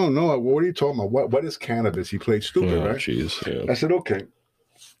 Oh no, what are you talking about? What is cannabis? He played stupid, right? Jeez. Yeah. I said, okay.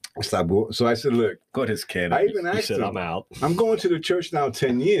 I stopped going. So I said, look, What is I cannabis? even He asked said, him, I'm out. I'm going to the church now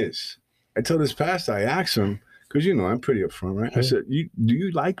 10 years. I told this pastor, I asked him, because you know, I'm pretty upfront, right? I said, do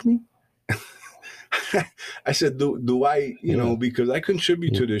you like me? I said, do I, you know, because I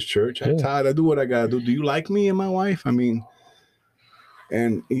contribute to this church. I'm tired. I do what I got to do. Do you like me and my wife? I mean,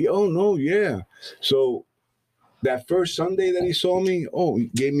 and he, oh no, yeah. So that first Sunday that he saw me, he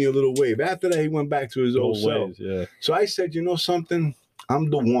gave me a little wave. After that, he went back to his old self. Yeah. So I said, you know something? I'm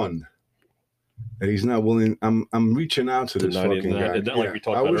the one that he's not willing. I'm reaching out to this fucking guy. Like we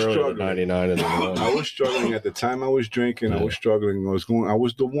talked about earlier, the 99 and the 1. I was struggling at the time. I was drinking. I was struggling. I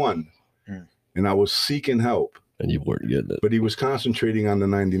was the one, and I was seeking help. And you weren't getting it. But he was concentrating on the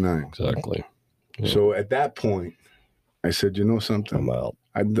 99. Exactly. Yeah. So at that point, I said, you know something? I'm out.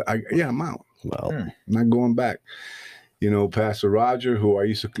 I'm out. I'm out. I'm not going back. You know, Pastor Roger, who I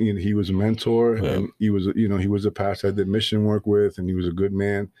used to, he was a mentor, and he was a pastor I did mission work with, and he was a good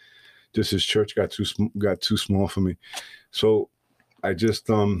man. Just his church got too small for me. So I just,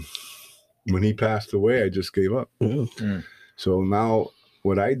 when he passed away, I just gave up. So now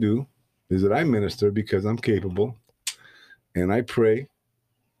what I do is that I minister because I'm capable, and I pray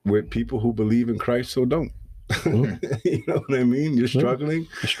with people who believe in Christ, so don't. You know what I mean? You're struggling.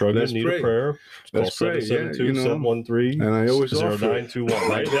 You're struggling. Let's need pray. a prayer. Let's pray. 772-713. And I always offer 0921.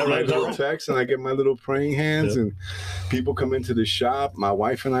 Right? I get my little text, and I get my little praying hands, and people come into the shop. My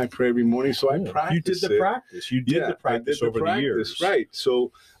wife and I pray every morning, so I practice. You did the practice. You did the practice over the years, right?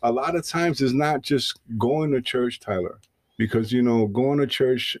 So a lot of times it's not just going to church, Tyler, because going to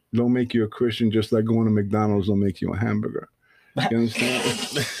church don't make you a Christian, just like going to McDonald's don't make you a hamburger. You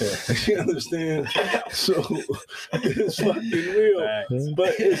understand? You understand? So it's fucking real.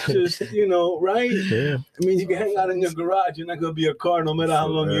 But it's just, right? Yeah. I mean, you can hang out in your garage. You're not going to be a car no matter how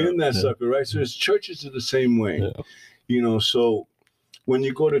long you're in that sucker, right? So churches are the same way. Yeah. So when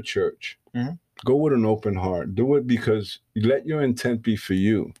you go to church, go with an open heart. Do it because let your intent be for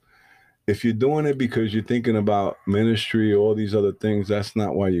you. If you're doing it because you're thinking about ministry or all these other things, that's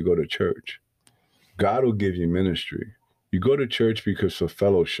not why you go to church. God will give you ministry. You go to church because for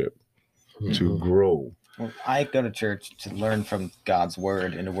fellowship, to grow. Well, I go to church to learn from God's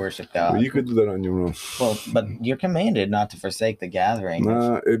word and to worship God. Well, you could do that on your own. Well, but you're commanded not to forsake the gathering.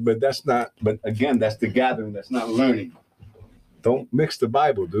 But that's not. But again, that's the gathering. That's not learning. Don't mix the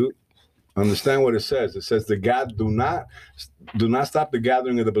Bible, dude. Understand what it says. It says do not stop the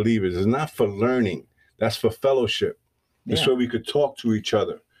gathering of the believers. It's not for learning. That's for fellowship. It's where we could talk to each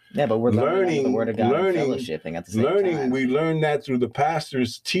other. Yeah, but we're learning the word of God and fellowshipping at the same time. We learn that through the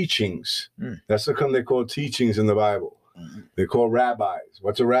pastor's teachings. That's what they call teachings in the Bible. They call rabbis.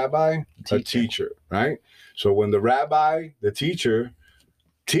 What's a rabbi? A teacher, right? So when the rabbi, the teacher,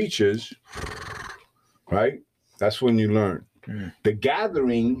 teaches, right? That's when you learn. The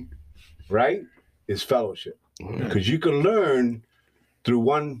gathering, right, is fellowship. Because you can learn through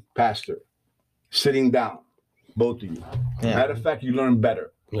one pastor, sitting down, both of you. Matter of fact, you learn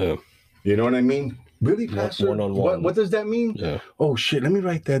better. Yeah. You know what I mean? Really, Pastor? One-on-one. What does that mean? Yeah. Oh, shit. Let me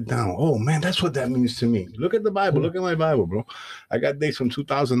write that down. Oh, man, that's what that means to me. Look at the Bible. Look at my Bible, bro. I got dates from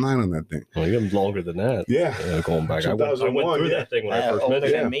 2009 on that thing. Well, you're longer than that. Yeah. Going back. I went through that thing when I first met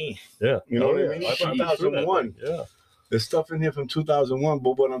you. Than me. Yeah. You know what I mean? 2001. Yeah. There's stuff in here from 2001.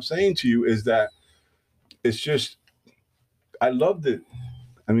 But what I'm saying to you is that it's just, I loved it.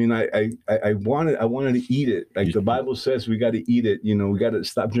 I mean, I wanted to eat it. Like the Bible says, we got to eat it. We got to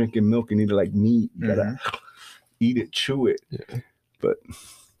stop drinking milk and eat it like meat. You got to eat it, chew it. Yeah. But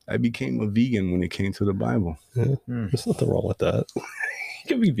I became a vegan when it came to the Bible. Yeah. There's nothing wrong with that.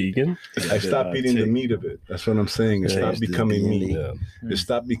 You can be vegan. I stopped eating the meat of it. That's what I'm saying. It stopped becoming meat. Yeah. It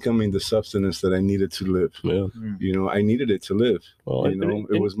stopped becoming the substance that I needed to live. Yeah. I needed it to live. Well,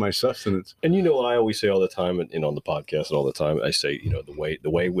 it was my sustenance. And I always say all the time, and on the podcast and all the time, I say,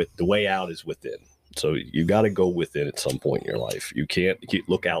 the way out is within. So you got to go within at some point in your life. You can't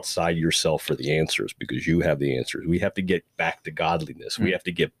look outside yourself for the answers because you have the answers. We have to get back to godliness. We have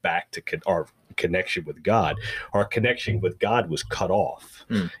to get back to our connection with God. Our connection with God was cut off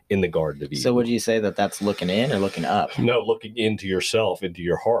in the Garden of Eden. So would you say that that's looking in or looking up? No, looking into yourself, into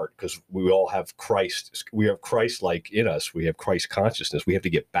your heart, because we all have Christ. We have Christ-like in us. We have Christ consciousness. We have to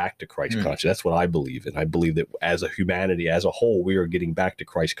get back to Christ consciousness. That's what I believe in. I believe that as a humanity, as a whole, we are getting back to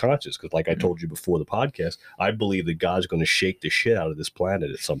Christ consciousness. Because like I told you before the podcast, I believe that God's going to shake the shit out of this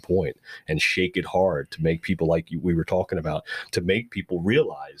planet at some point and shake it hard to make people like we were talking about, to make people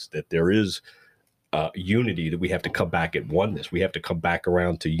realize that there is unity, that we have to come back at oneness. We have to come back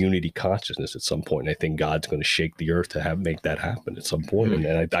around to unity consciousness at some point. And I think God's going to shake the earth to make that happen at some point.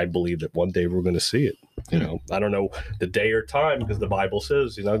 And I believe that one day we're going to see it. You know, I don't know the day or time, because the Bible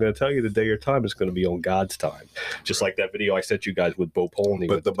says, I'm going to tell you the day or time is going to be on God's time. Just like that video I sent you guys with Bo Polney.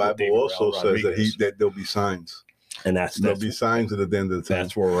 But the Bible also says that there'll be signs. And there'll be signs at the end of the time.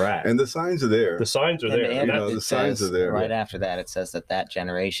 That's where we're at. And the signs are there. The signs are there. The signs are there. Right after that, it says that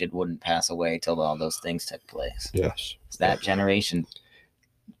generation wouldn't pass away till all those things took place. Yes. That generation,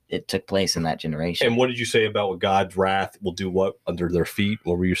 it took place in that generation. And what did you say about what God's wrath will do what under their feet?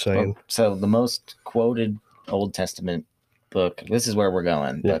 What were you saying? So the most quoted Old Testament book, this is where we're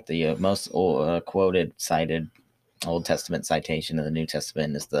going, but the most quoted, cited Old Testament citation of the New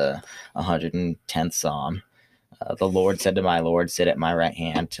Testament is the 110th Psalm. The Lord said to my Lord, sit at my right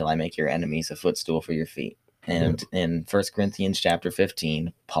hand till I make your enemies a footstool for your feet. And in 1 Corinthians chapter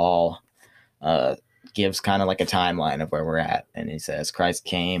 15, Paul gives kind of like a timeline of where we're at. And he says, Christ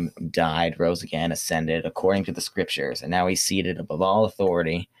came, died, rose again, ascended according to the scriptures. And now he's seated above all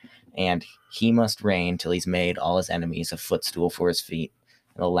authority. And he must reign till he's made all his enemies a footstool for his feet.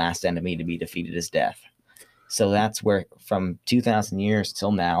 And the last enemy to be defeated is death. So that's where from 2,000 years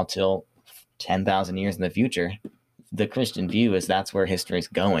till now, till 10,000 years in the future, the Christian view is that's where history is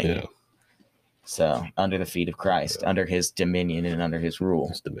going. Yeah. So under the feet of Christ, under his dominion and under his rule.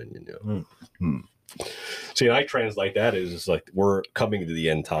 His dominion, See, I translate that as like we're coming to the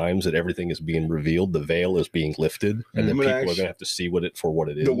end times, that everything is being revealed, the veil is being lifted, and then people are going to have to see what it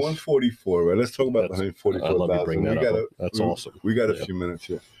is. The 144, right? Let's talk about the 144,000. I love you bring that up. That's awesome. We got a few minutes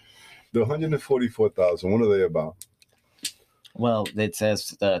here. The 144,000, what are they about? Well, it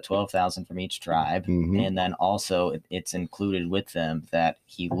says 12,000 from each tribe, and then also it's included with them that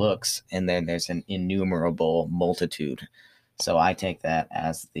he looks, and then there's an innumerable multitude. So I take that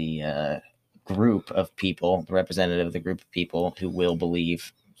as the group of people, the representative of the group of people who will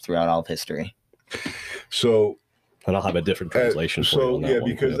believe throughout all of history. So, and I'll have a different translation for you on that one.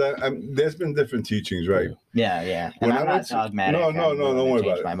 Because there's been different teachings, right? Yeah. And I'm not dogmatic. No, don't worry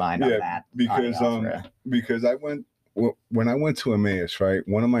about it. My mind on that. Because when I went to Emmaus, right,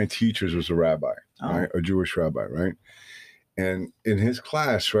 one of my teachers was a rabbi, right, a Jewish rabbi, right, and in his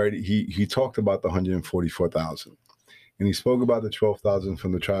class, right, he talked about the 144,000, and he spoke about the 12,000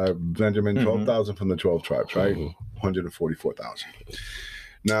 from the tribe Benjamin, 12,000 from the 12 tribes, right, 144,000.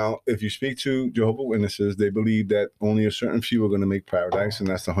 Now, if you speak to Jehovah's Witnesses, they believe that only a certain few are going to make paradise, and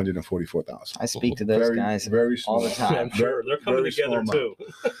that's the 144,000. I speak to those guys very small, all the time. I'm sure they're coming together too.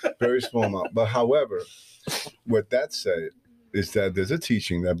 Very small amount. But however, what that said is that there's a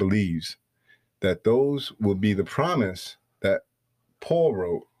teaching that believes that those will be the promise that Paul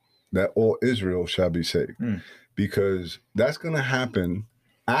wrote, that all Israel shall be saved. Because that's going to happen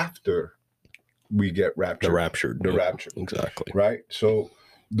after we get raptured. The rapture. Exactly. Right? So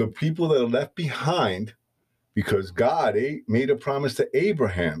the people that are left behind, because God made a promise to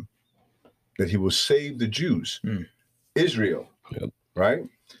Abraham that he will save the Jews, Israel, right?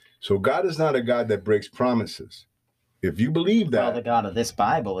 So God is not a God that breaks promises. If you believe that... Well, the God of this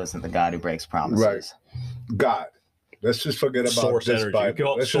Bible isn't the God who breaks promises. Right. God. Let's just forget about source this energy.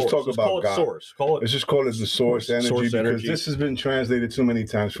 Bible. Let's just talk about God. Source. Let's just call it the source energy, because energy. this has been translated too many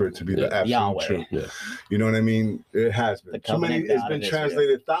times for it to be the absolute Yahweh. truth. Yeah. You know what I mean? It has been. It's been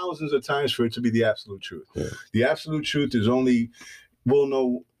translated thousands of times for it to be the absolute truth. Yeah. The absolute truth is only, we'll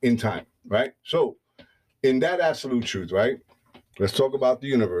know in time, right? So in that absolute truth, right? Let's talk about the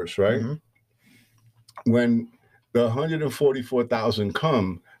universe, right? When the 144,000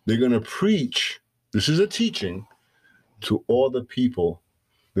 come, they're going to preach. This is a teaching to all the people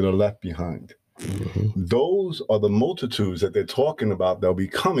that are left behind. Those are the multitudes that they're talking about. They'll be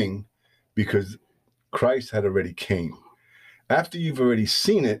coming because Christ had already came. After you've already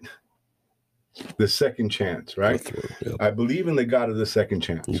seen it, the second chance, right? I believe in the God of the second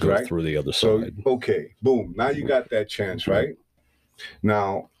chance, you go through the other side. So, okay, boom. Now you got that chance, right?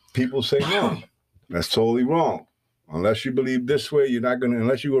 Now, people say, no, that's totally wrong. Unless you believe this way, you're not going to,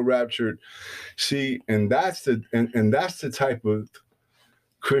 unless you were raptured. See, and that's the type of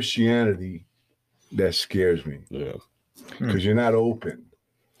Christianity that scares me. Yeah. Because you're not open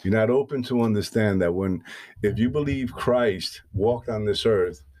You're not open to understand that if you believe Christ walked on this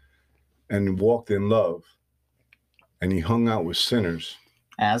earth and walked in love, and he hung out with sinners,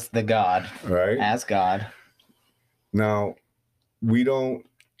 As the God. right? As God. Now,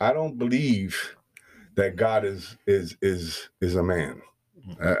 I don't believe that God is a man.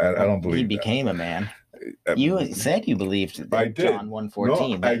 I don't believe He became a man. that. You said you believed I that did. John 1:14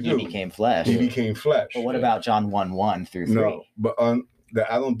 No, I that he do. became flesh. He became flesh. But what about John 1:1 through 3? No, but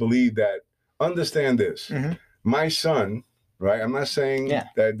that I don't believe that. Understand this. Mhm. My son, right? I'm not saying Yeah.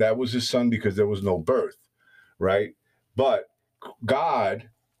 that was his son because there was no birth, right? But God,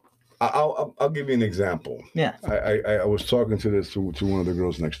 I'll give you an example. Yeah. I was talking to one of the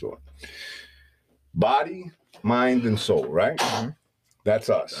girls next door. Body, mind, and soul, right? Mhm. That's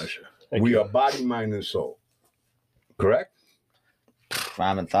us. Thank We you. are body, mind, and soul. Correct? I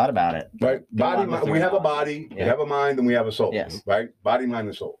haven't thought about it. Right? Go Body, on with mind, your we have a analogy. body, we Yeah. have a mind, and we have a soul. Yes. Right? Body, mind,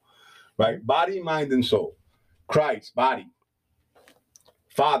 and soul. Right? Body, mind, and soul. Christ, body.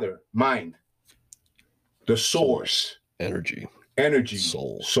 Father, mind. The source, Energy. energy,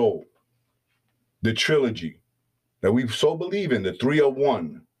 Soul. The trilogy that we so believe in, the three are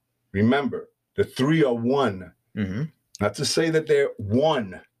one. Remember, the three are one. Mm-hmm. Not to say that they're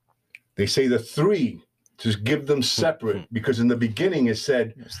one. They say the three, just give them separate, because in the beginning it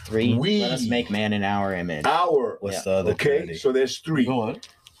said There's 3. We- Let us make man in our image. our. What's Yeah. the other Okay, Trinity? so there's 3, Go on.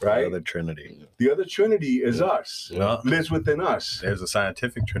 right? The other Trinity. The other Trinity is us, Well, lives within us. there's a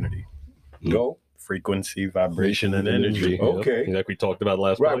scientific Trinity. Go. Frequency, vibration, and energy. Okay. Like we talked about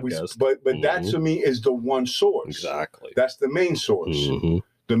last Right, podcast. but that to me is the one source. Exactly. That's the main source. Mm-hmm.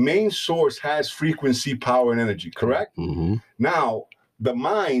 The main source has frequency, power, and energy, correct? Mm-hmm. Now, the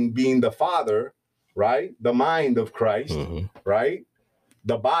mind being the Father, right? The mind of Christ, Mm-hmm. right?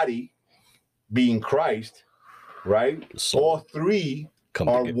 The body being Christ, right? All 3, Come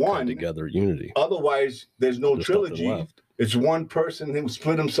are come one. together, unity. otherwise there's no There's nothing trilogy. left. It's one person who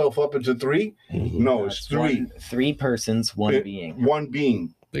split himself up into 3. Mhm. No, it's 3. 3 persons, one It- being. One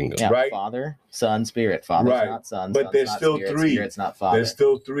being. Bingo. Yeah, right? Father, Son, Spirit. Father's Right. not Son. But Son's there's not still Spirit, 3. Spirit's not Father. There's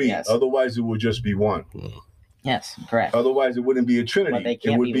still 3. Yes. Otherwise it would just be one. Yes, correct. Otherwise it wouldn't be a trinity. But they It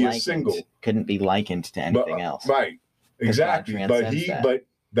can't would be be a likened. single. Couldn't be likened to anything But, else. Right. Because God Exactly. But transcends that.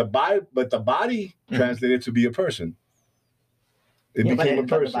 the body Mhm. translated to be a person. It Yeah, became a but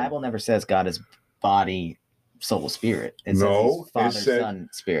the person. Bible never says God is body, soul, spirit. It No, says he's it Father, said- Son,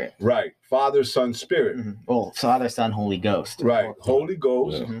 Spirit. Right. Father, Son, Spirit. Mhm. Well, Father, Son, Holy Ghost. Right. Holy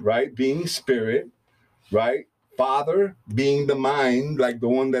Ghost, Mhm. right? Being spirit, right? Father being the mind, like the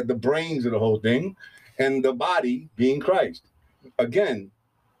one that the brains of the whole thing, and the body being Christ. Again,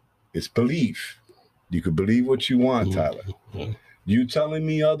 it's belief. You could believe what you want, Tyler. Mhm. You telling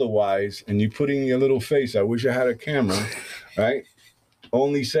me otherwise, and you putting your little face, I wish I had a camera, right?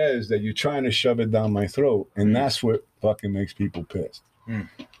 Only says that you're trying to shove it down my throat, and that's what fucking makes people pissed. Mm.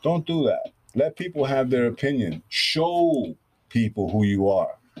 Don't do that. Let people have their opinion. Show people who you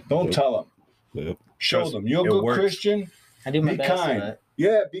are. Don't Yep. tell them. Yep. Show Because them. You're a it good works. Christian. I do my Be best. kind. But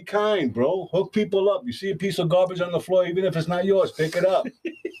Yeah, be kind, bro. Hook people up. You see a piece of garbage on the floor, even if it's not yours, pick it up.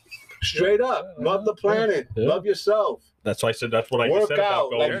 Straight up. Love the planet. Yeah. Love yourself. That's why I said that's what I just Work said about out.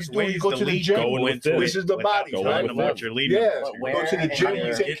 going. Like There's you do, you ways go to to the lead gym. Going with it. This is the without body, going right? to what you're leading. Yeah. But Go where to the in gym your-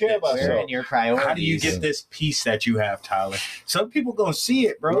 and take care of Where where ourselves. in your priorities? How do you get this peace that you have, Tyler? Some people gonna see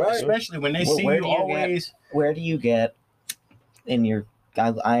it, bro. Right. Especially when they Well, see where you do you always. Where do you get in your?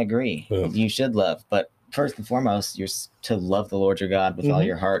 I agree. Yeah. You should love, but first and foremost, you're to love the Lord your God with all Mhm.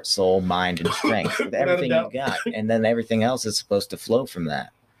 your heart, soul, mind, and strength, with Without a everything you doubt. got, and then everything else is supposed to flow from that.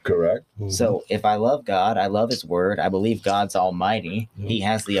 Correct. So if I love God, I love His Word. I believe God's Almighty. Yeah. He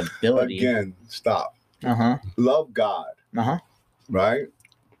has the ability. Again, stop. Uh huh. Love God, Uh huh. right?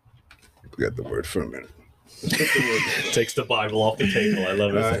 Forget the word for a minute. Takes the Bible off the table. I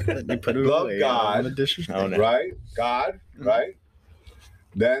love it. Right? You put Love God. on the dishes. Oh no. Right? God, Mhm. right?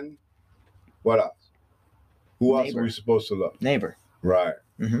 Then what else? Who else are Neighbor. we supposed to love? Neighbor. Right.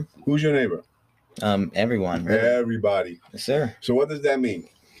 Mhm. Who's your neighbor? Everyone. Really. Everybody. Yes, sir. So what does that mean?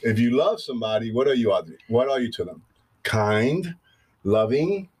 If you love somebody, what are you? What are you to them? Kind,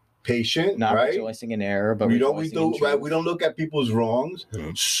 loving, patient, Not right? rejoicing in error, but We rejoicing don't in right. truth. We don't look at people's wrongs.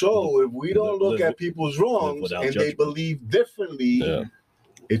 Yeah. So if we don't look Live- at people's wrongs without and they judgment. believe differently, Yeah.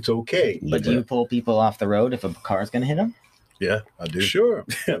 it's okay. But do you pull people off the road if a car's going to hit them? Yeah, I do. Sure.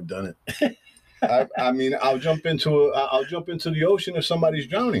 I've done it. I mean, I'll jump into the ocean if somebody's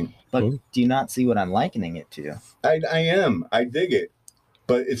drowning. But Cool. do you not see what I'm likening it to? I am. I dig it.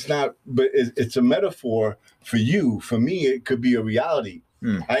 But it's not. But it's a metaphor for you. For me, it could be a reality.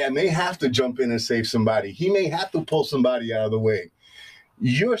 Hmm. I may have to jump in and save somebody. He may have to pull somebody out of the way.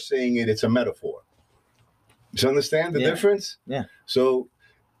 You're saying it's a metaphor. You understand the difference? Yeah. So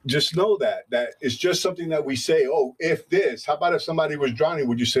just know that it's just something that we say, oh, if this, how about if somebody was drowning,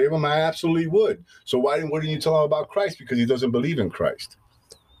 would you save him? I absolutely would. So wouldn't you tell him about Christ? Because he doesn't believe in Christ.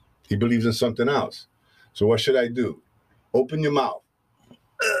 He believes in something else. So what should I do? Open your mouth.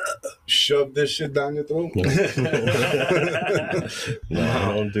 Shove this shit down your throat. No,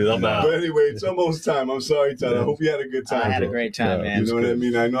 don't do that. But anyway, it's almost time. I'm sorry, Tyler. I hope you had a good time. I had a great time, man. You know what I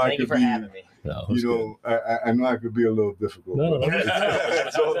mean? I know Thank you for having me. No, You know, I know I could be a little difficult. No, but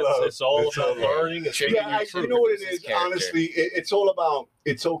it's all love. it's all It's about all love. learning and shaking Yeah, you know what it is? Honestly, it's all about,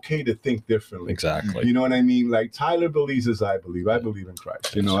 it's okay to think differently. Exactly. You know what I mean? Like Tyler believes as I believe. I believe in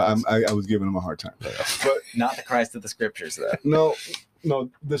Christ. You know, I was giving him a hard time. But Not the Christ of the scriptures, though.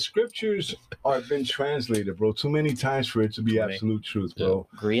 no, the scriptures have been translated, bro, too many times for it to be absolute truth, bro.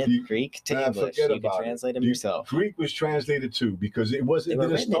 Greek to English. Forget You about can translate them it. yourself. Greek was translated too because it They were didn't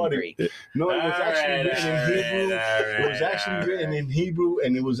written start in it. Greek. No, it was actually written in Hebrew. It was actually written in Hebrew,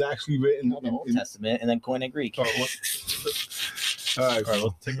 and it was actually written The Old in. Testament and then coined in Greek. All right, let's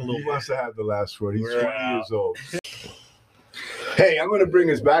take a little. he wants to have the last word. He's We're 20 out. years old. Hey, I'm going to bring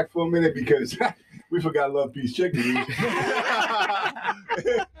us back for a minute because we forgot Love Peace Chicken.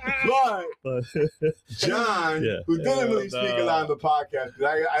 But John, who didn't really speak a lot on the podcast,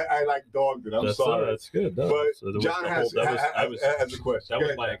 because I like dogged it. I'm sorry. That's good. No, But so there was John the has whole- a question. That Go was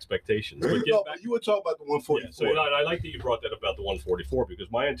ahead, my John. expectations. But No, but you were talking about the 144. Yeah, so you know, I like that you brought that about the 144 because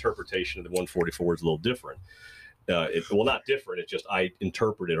my interpretation of the 144 is a little different. Well, not different. It's just I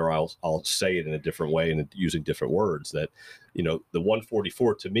interpret it, or I'll say it in a different way and using different words. That, you know, the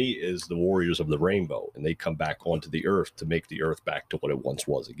 144 to me is the warriors of the rainbow, and they come back onto the earth to make the earth back to what it once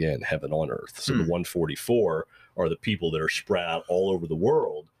was again, heaven on earth. So the 144 are the people that are spread out all over the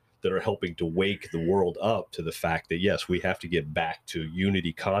world that are helping to wake the world up to the fact that, yes, we have to get back to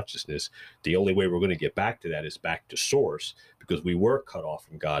unity consciousness. The only way we're going to get back to that is back to source, because we were cut off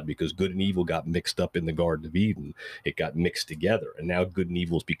from God, because good and evil got mixed up in the Garden of Eden. It got mixed together, and now good and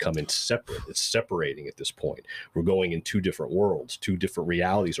evil is becoming separate. It's separating at this point. We're going in two different worlds. Two different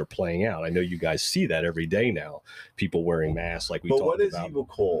realities are playing out. I know you guys see that every day now. People wearing masks like we talked about. But what is evil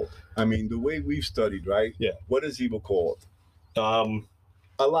called? I mean, the way we've studied, right? Yeah. What is evil called?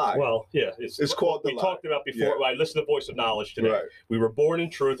 A lie. Well, yeah, it's called the we lie. talked about before. Yeah. I listened to Voice of Knowledge today. Right. We were born in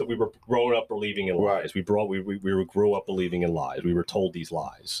truth, and we were grown up believing in lies. Right. We grew up believing in lies. We were told these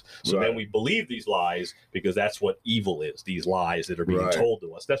lies. So Right. then we believe these lies because that's what evil is. These lies that are being Right. told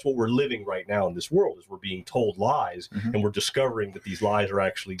to us. That's what we're living right now in this world. Is we're being told lies, and we're discovering that these lies are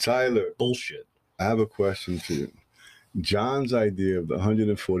actually Tyler, bullshit. I have a question for you. John's idea of the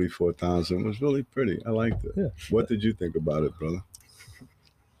 144,000 was really pretty. I liked it. Yeah. What did you think about it, brother?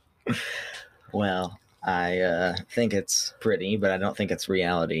 Well, I think it's pretty, but I don't think it's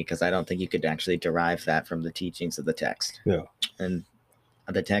reality, because I don't think you could actually derive that from the teachings of the text. Yeah. And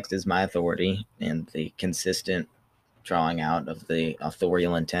the text is my authority, and the consistent drawing out of the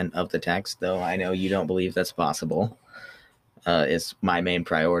authorial intent of the text, though I know you don't believe that's possible, is my main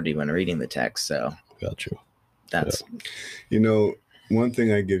priority when reading the text. So Got you. that's You know, one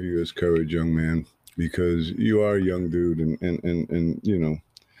thing I give you is courage, young man, because you are a young dude, and you know,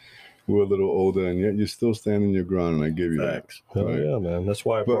 we're a little older, and yet you're still standing your ground, and I give you Facts. that. Oh right? yeah, man. That's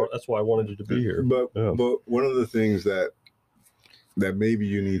why I wanted you to be here. But Yeah. but one of the things that maybe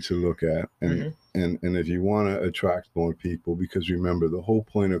you need to look at, and if you want to attract more people, because remember, the whole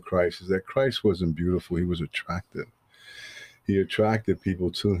point of Christ is that Christ wasn't beautiful; he was attractive. He attracted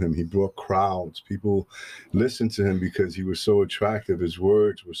people to him. He brought crowds. People listened to him because he was so attractive. His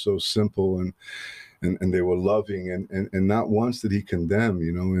words were so simple, and they were loving, and not once did he condemn,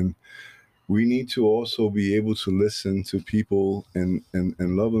 you know. And we need to also be able to listen to people and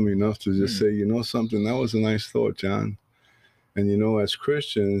love them enough to just say, you know something, that was a nice thought, John. And you know, as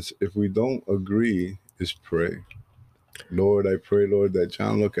Christians, if we don't agree, is pray. Lord, I pray, Lord, that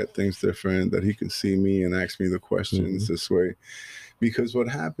John look at things different, that he can see me and ask me the questions this way. Because what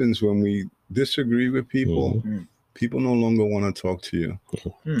happens when we disagree with people, people no longer want to talk to you.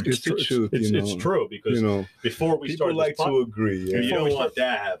 It's the truth. It's true, because you know, before we people started like this to agree. Yeah. You don't want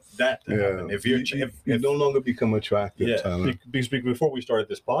that to happen. If you're you if no longer become attractive, Yeah, Tyler. because before we started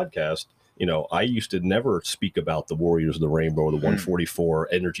this podcast, you know, I used to never speak about the Warriors of the Rainbow, the 144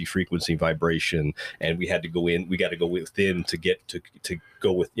 energy, frequency, vibration, and we had to go in. We got to go within to get to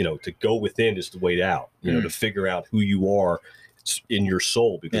go with, you know, to go within is the way out. You know, to figure out who you are in your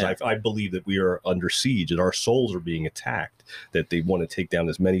soul, because I believe that we are under siege, that our souls are being attacked, that they want to take down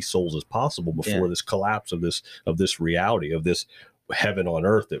as many souls as possible before this collapse of this reality, of this heaven on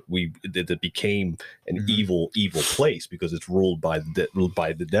earth that became an evil place because it's ruled by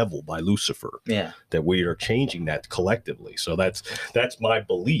the devil, by Lucifer. Yeah. That we are changing that collectively. So that's my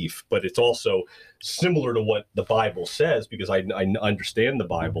belief, but it's also similar to what the Bible says because I understand the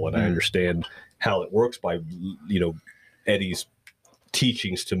Bible and I understand how it works by Eddie's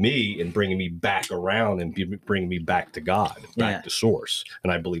teachings to me and bringing me back around and bringing me back to God, back to source.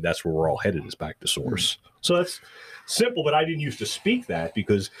 And I believe that's where we're all headed, is back to source. So that's simple, but I didn't used to speak that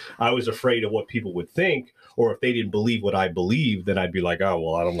because I was afraid of what people would think, or if they didn't believe what I believed, then I'd be like, oh,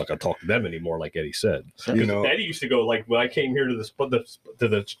 well, I'm not going to talk to them anymore, like Eddie said. Eddie used to go, like, when I came here to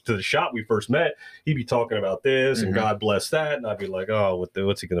the shop we first met, he'd be talking about this and God bless that, and I'd be like, oh,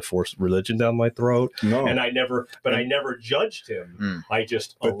 what's he going to force religion down my throat? No. And I never judged him. I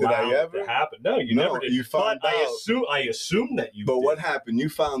just allowed it to happen. No, you never did. You found out. I assume that you. But did. what happened? You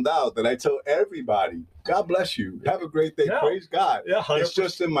found out that I told everybody, God bless you. Have a great day. Praise God. Yeah, 100%. It's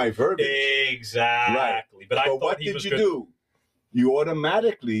just in my verbiage. Exactly. Right. But what did you do? You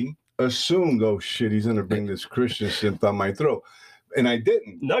automatically assumed, oh shit, he's gonna bring this Christian shit down my throat. And I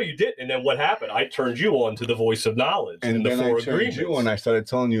didn't. No, you didn't. And then what happened? I turned you on to the voice of knowledge and the four agreements. You and I started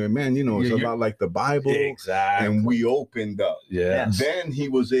telling you, man, it's about like the Bible. Exactly. And we opened up. Yes. Then he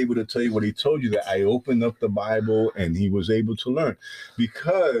was able to tell you what he told you, that I opened up the Bible and he was able to learn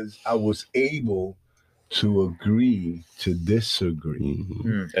because I was able to agree to disagree.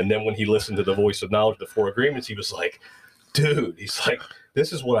 And then when he listened to the voice of knowledge, the four agreements, he was like, dude,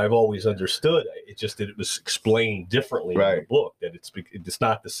 this is what I've always understood. It's just that it was explained differently in the book, that it's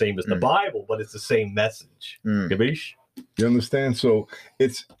not the same as the Bible, but it's the same message. Gabish? You understand? So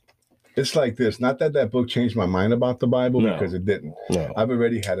it's like this. Not that book changed my mind about the Bible, because it didn't. No. I've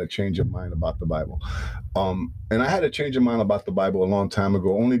already had a change of mind about the Bible. And I had a change of mind about the Bible a long time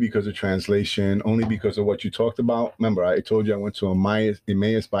ago, only because of translation, only because of what you talked about. Remember, I told you I went to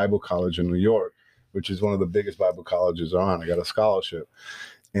Emmaus Bible College in New York, which is one of the biggest Bible colleges on. I got a scholarship.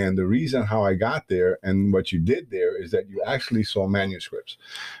 And the reason how I got there and what you did there is that you actually saw manuscripts.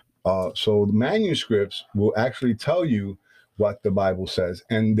 So the manuscripts will actually tell you what the Bible says,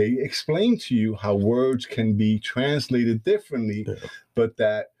 and they explain to you how words can be translated differently, but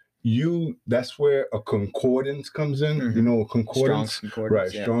that's where a concordance comes in. A concordance, Strong's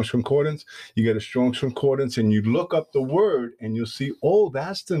concordance, Strong's concordance. You get a Strong's concordance, and you look up the word, and you'll see, oh,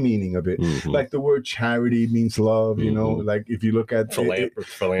 that's the meaning of it. Like the word charity means love. Like if you look at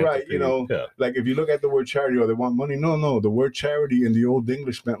philanthropy, right? Like if you look at the word charity, or they want money. No, the word charity in the Old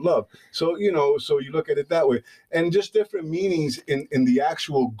English meant love. So so you look at it that way, and just different meanings in the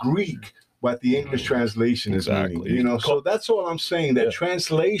actual Greek. What the English translation is meaning, so that's all I'm saying. That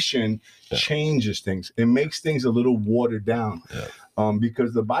translation changes things. It makes things a little watered down,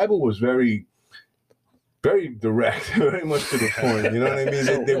 because the Bible was very, very direct, very much to the point. You know what I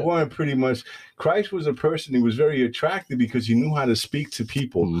mean? They weren't pretty much. Christ was a person who was very attractive because he knew how to speak to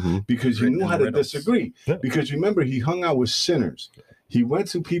people, because he knew how to disagree. Because remember, he hung out with sinners. He went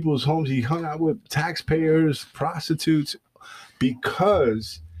to people's homes. He hung out with taxpayers, prostitutes,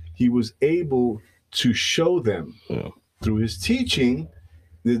 because he was able to show them through his teaching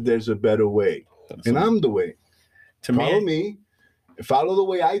that there's a better way. And I'm the way. Follow me. Follow the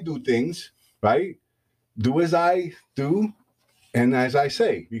way I do things, right? Do as I do and as I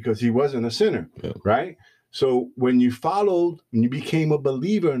say, because he wasn't a sinner, right? So when you became a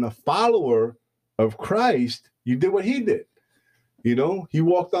believer and a follower of Christ, you did what he did. He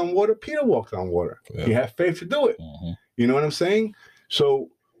walked on water. Peter walked on water. He had faith to do it. You know what I'm saying?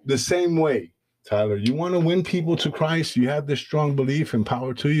 So the same way, Tyler, you want to win people to Christ, you have this strong belief and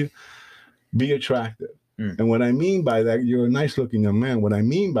power to you, be attractive. And what I mean by that, you're a nice looking young man. What I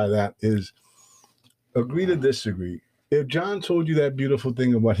mean by that is agree to disagree. If John told you that beautiful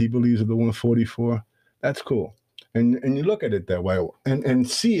thing of what he believes of the 144, that's cool. And you look at it that way and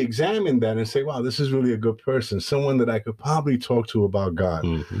examine that and say, wow, this is really a good person, someone that I could probably talk to about God.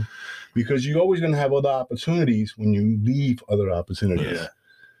 Because you're always going to have other opportunities when you leave other opportunities. Yeah.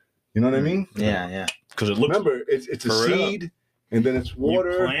 You know what I mean? Yeah. Because it looks. Remember, it's a seed, and then it's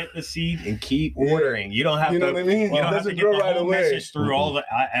water. You plant the seed and keep watering. You don't have to. You know what I mean? You don't have to get the whole message through all the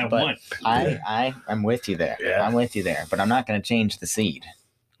at once. I'm with you there. Yeah. I'm with you there, but I'm not going to change the seed.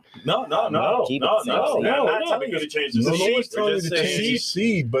 No. Not going to change the seed. No one's telling you to change the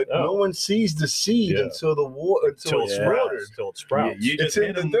seed, but no one sees the seed until the water until it's watered. Until it sprouts. You just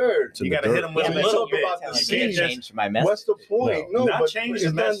hit the dirt. You got to hit them with a little bit. Change my message. What's the point? No, not change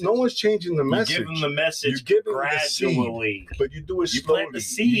the message. No one's changing the message. You give them the message gradually, but you do it slowly.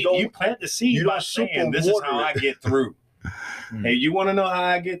 You plant the seed by saying, "This is how I get through." Hey, you want to know how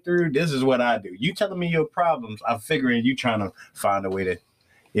I get through? This is what I do. You telling me your problems, I'm figuring you trying to find a way to.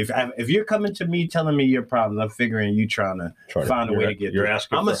 If you're coming to me telling me your problems, I'm figuring you trying to find a way to get You're through.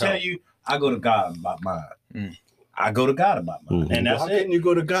 asking I'm gonna for tell help. you, I go to God about mine. I go to God about mine, and that's How it. can you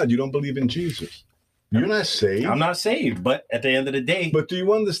go to God? You don't believe in Jesus. You're not saved. I'm not saved, but at the end of the day, But do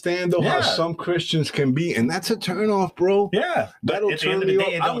you understand though how Yeah. some Christians can be, and that's a turnoff, bro. yeah. But That'll at the turn end of the me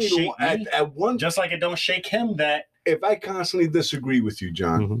day, it off. I don't don't even shake want, me. at one. Just like it don't shake him. That If I constantly disagree with you,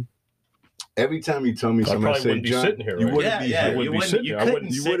 John, Mhm. every time you tell me I something, I probably say, wouldn't be John, sitting here you right wouldn't yeah, be yeah, here. I wouldn't you be wouldn't, sitting you here. I couldn't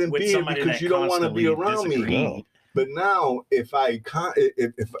wouldn't- You sit wouldn't with be here somebody because that you don't wanna be constantly around me. disagreed. No. But now,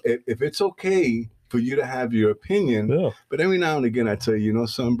 if it's okay for you to have your opinion, Yeah. but every now and again I tell you, you know,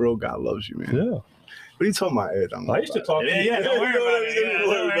 son, bro, God loves you, man. Yeah. What are you talking about, Ed? I used to talk. Yeah, yeah, don't worry about it. Yeah, don't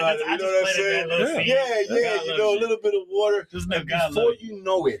worry about it. You know what I'm saying? Yeah, you know, a little bit of water. Just know And God before loves you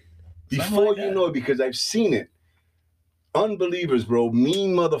know it, Something like that. because I've seen it. Unbelievers, bro,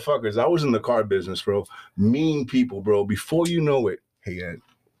 mean motherfuckers. I was in the car business, bro. Mean people, bro. Before you know it, hey Ed,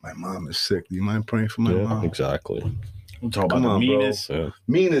 my mom is sick. Do you mind praying for my Yeah, mom? exactly. I'm talking Come about on, the bro. meanest. Yeah.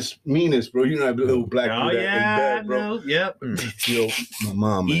 Meanest, bro. You know that little black Oh dude that in yeah, bed, bro. no, yep. Yo, my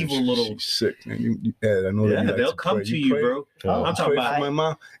mom, man, Evil little- she's sick, man. Ed, I know that Yeah, you like they'll to come pray. to you, pray? bro. Yeah. I'm talking Pray about for my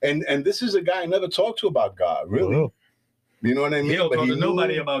mom. And this is a guy I never talked to about God, really. Well, You know what I mean? he don't But talk to knew-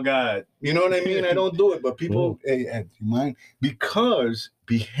 nobody about God. You know what I mean? I don't do it, but people, hey, Ed, you mind? Because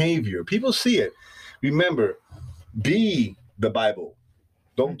behavior, people see it. Remember, be the Bible.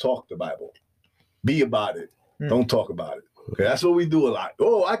 Don't talk the Bible. Be about it. Don't talk about it. Okay, that's what we do a lot.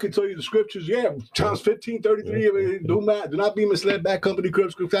 Oh, I could tell you the scriptures. Yeah, Psalms 15:33. I mean, do not be misled. Bad company,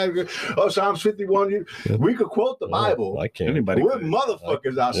 corrupts. Oh, Psalms 51. We could quote the Bible. I can't. Anybody We're could.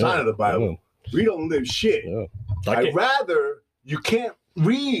 motherfuckers outside of the Bible. We don't live shit. Yeah. I I'd can't. rather you can't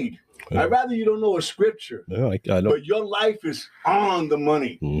read. Yeah. I'd rather you don't know a scripture. Yeah, I don't. But your life is on the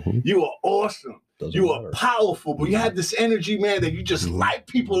money. Mhm. You are awesome. Doesn't You are matter. powerful, but you have this energy, man, that you just light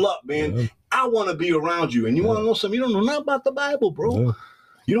people up, man. Yeah. I want to be around you. And you want to know something? You don't know nothing about the Bible, bro. Yeah.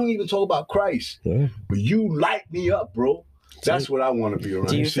 You don't even talk about Christ. Yeah. But you light me up, bro. That's what I want to be around.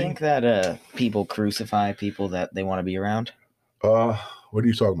 Do you see? think that people crucify people that they want to be around? What are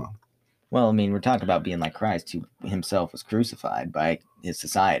you talking about? Well, I mean, we're talking about being like Christ, who himself was crucified by his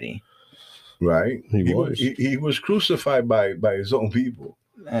society. Right? He was. He was crucified by his own people.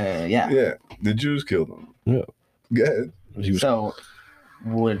 Yeah. Yeah. The Jews killed him. Yeah. Go ahead. He was. So,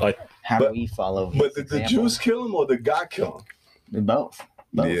 how but- do we follow his But did the example? Jews kill him or did God kill him? Both.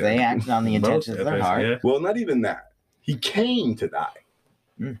 Yeah. They acted on the intentions of their heart. Yeah. Well, not even that. He came to die.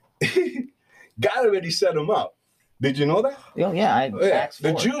 Mm. God already set him up. Did you know that? Oh, yeah. Yeah. Acts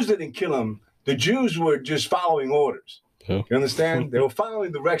The 4. Jews didn't kill him. The Jews were just following orders. Yeah. You understand? They were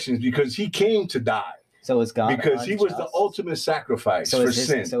following directions because he came to die. So is God Because he was the unjust? ultimate sacrifice So for is,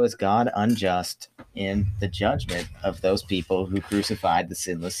 sin. so is God unjust in the judgment of those people who crucified the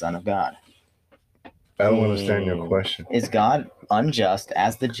sinless Son of God? I don't understand your question. Is God unjust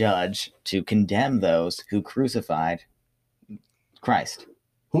as the judge to condemn those who crucified Christ?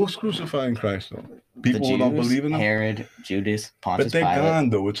 Who's crucifying Christ, though? The People who don't Jews, believe in him? Herod, Judas, But Pontius they're Pilate. gone,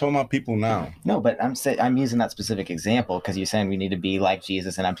 though. We're talking about people now. No, but I'm using that specific example because you're saying we need to be like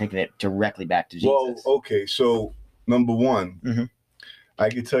Jesus, and I'm taking it directly back to Jesus. Well, okay. So, number one, Mhm. I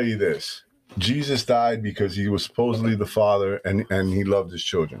can tell you this. Jesus died because he was supposedly the father and he loved his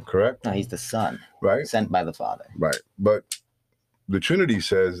children, correct? No, he's the Son Right? sent by the Father. Right. But the Trinity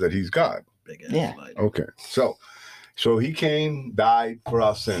says that he's God. Yeah. Okay. So he came, died for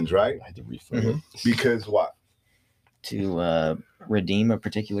our sins, right? I had to rephrase it. Because what? To redeem a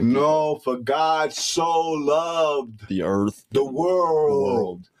particular people. No, for God so loved The earth, the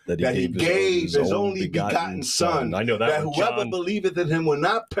world that he gave his only begotten Son, I know that, that one, whoever John. believeth in him will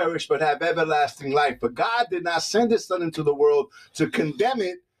not perish but have everlasting life. For God did not send his Son into the world to condemn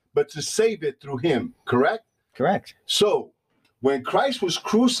it, but to save it through him. Correct? Correct. So when Christ was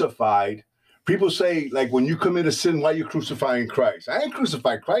crucified, people say, like, when you commit a sin, why are you crucifying Christ? I ain't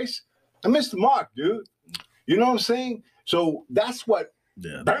crucified Christ. I missed the mark, dude. You know what I'm saying? So that's what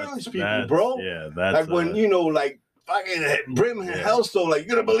Yeah, burns people, bro. Yeah, that's like when you know, like fucking Brim and Hellstone, like, you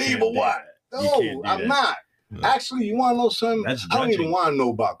gonna believe or what? You can't No, do I'm that. not. No. Actually, you want to know something? That's I don't even judging. want to know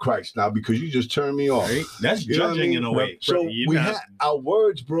about Christ now because you just turned me off. Right? That's You know what I judging mean? in a way. So You we got- have our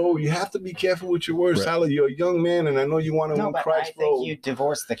words, bro. You have to be careful with your words, Right. Tyler. You're a young man, and I know you want to No, win but Christ, I bro. think you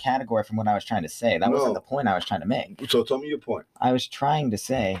divorced the category from what I was trying to say. That No. wasn't the point I was trying to make. So tell me your point. I was trying to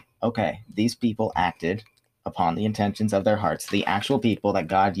say, okay, these people acted upon the intentions of their hearts. The actual people that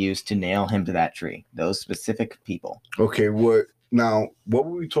God used to nail him to that tree. Those specific people. Okay, what were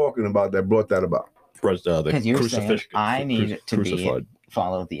we talking about that brought that about? Because you're saying crucifixion. I need to Crucified.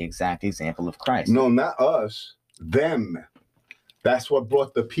 follow the exact example of Christ. No, not us. Them. That's what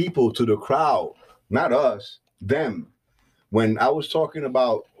brought the people to the crowd. Not us. Them. When I was talking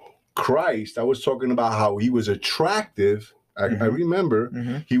about Christ, I was talking about how he was attractive. I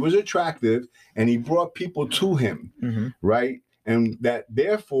remember he was attractive and he brought people to him, right? And that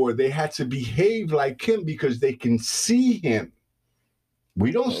therefore they had to behave like him because they can see him.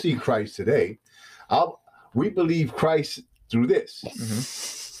 We don't see Christ today. We believe Christ through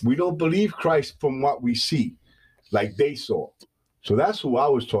this. We don't believe Christ from what we see, like they saw. So that's who I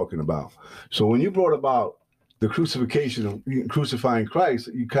was talking about. So when you brought about the crucifixion of crucifying Christ,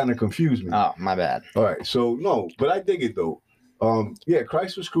 you kind of confused me. Oh, my bad. All right. So no, but I dig it though. Yeah,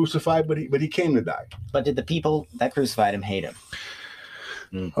 Christ was crucified, but he came to die. But did the people that crucified him hate him?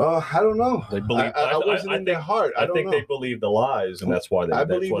 I don't know. They believe. I wasn't in their heart. I think they believe the lies, and that's why they.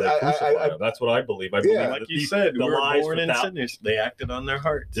 Crucify him. That's what I believe. I believe like you said, we were lies born in sinners. They acted on their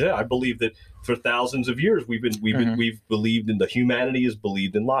hearts. Yeah, I believe that for thousands of years we've believed in humanity has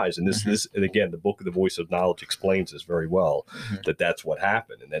believed in lies, and this and again the book of the Voice of Knowledge explains this very well that's what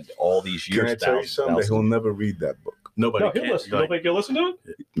happened, and then all these years. Can I tell you something? He'll never read that book. Nobody can. You don't think you'll listen to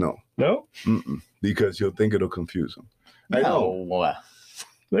it? No. Because he'll think it'll confuse him. I know.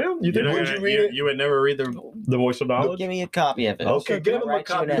 Yeah, you would never read the Voice of Knowledge. Give me a copy of it. Okay, give him a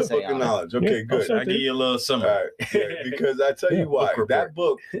copy of the Book of Knowledge. Okay, good. I'll give you a little summary. Because I tell you why, that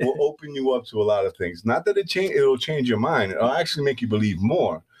book will open you up to a lot of things. Not that it'll change your mind. It'll actually make you believe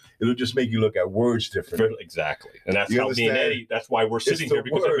more. It'll just make you look at words differently. Exactly, and that's how me and Eddie. That's why we're sitting here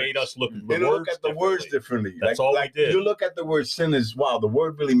because it made us look. Look at the words differently. That's all we did. You look at the word sin as wow. The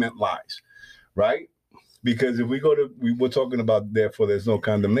word really meant lies, right? Because if we we're talking about therefore there's no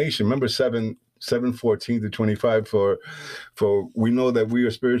condemnation. Remember 7:14 to 25 for we know that we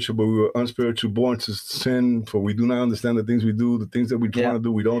are spiritual, but we were unspiritual, born to sin. For we do not understand the things we do, the things that we want to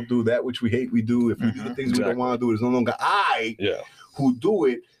do, we don't do. That which we hate, we do. If we do the things we don't want to do, it's no longer I who do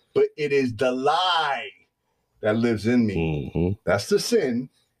it, but it is the lie that lives in me. That's the sin.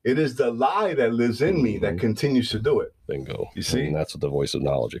 It is the lie that lives in me that continues to do it. Bingo. You see? And that's what the Voice of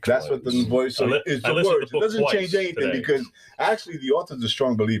Knowledge explains. That's what the voice of is the words. It doesn't change anything because actually the author's a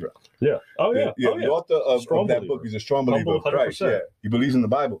strong believer. Yeah. Oh, yeah. The author of that book is a strong believer of Christ. 100%. Yeah. He believes in the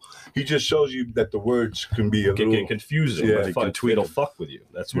Bible. He just shows you that the words can be a little... get confusing. Yeah, it'll fuck with you.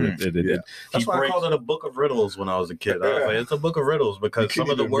 That's what it That's why I called it a book of riddles when I was a kid. I was like, it's a book of riddles because some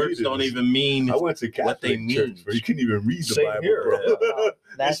of the words don't even mean what they mean. Church, where you couldn't even read the Bible, bro.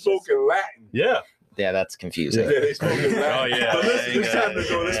 They spoke in Latin. Yeah. Yeah, that's confusing. Yeah, they spoke in Latin. Oh, yeah. But listen, it's time to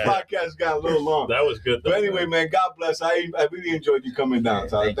go. This podcast got a little long. That was good. But anyway, man, God bless. I really enjoyed you coming down,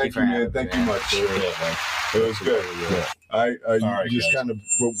 Tyler. Thank you, man. Thank you much. It was good. All right, you just kind of...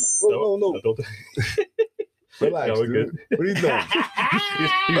 No. Relax, dude. Good. What are you doing?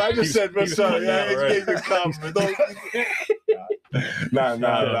 I just said, sorry. I gave you a compliment. Nah.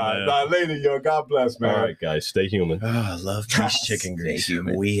 Later, yo. God bless, man. All right, guys. Stay human. Oh, I love grease chicken grease.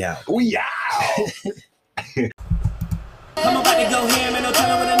 We out. I'm about to go ham and no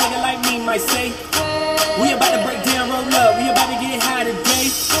telling what a nigga like me might say. We about to break down, roll up. We about to get high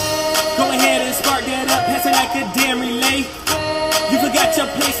today. Go ahead and spark that up. Pass it like a damn relay. You forgot your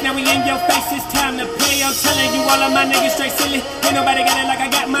place, now we in your face, it's time to play. I'm telling you, all of my niggas straight silly. Ain't nobody got it like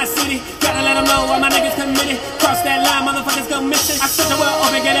I got my city. Gotta let them know all my niggas committed. Cross that line, motherfuckers go missing. I switch the world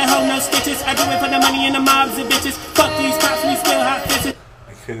over, get that hoe, no stitches. I do it for the money and the mobs and bitches. Fuck these cops, we still hot bitches.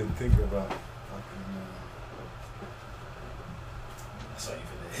 I couldn't think about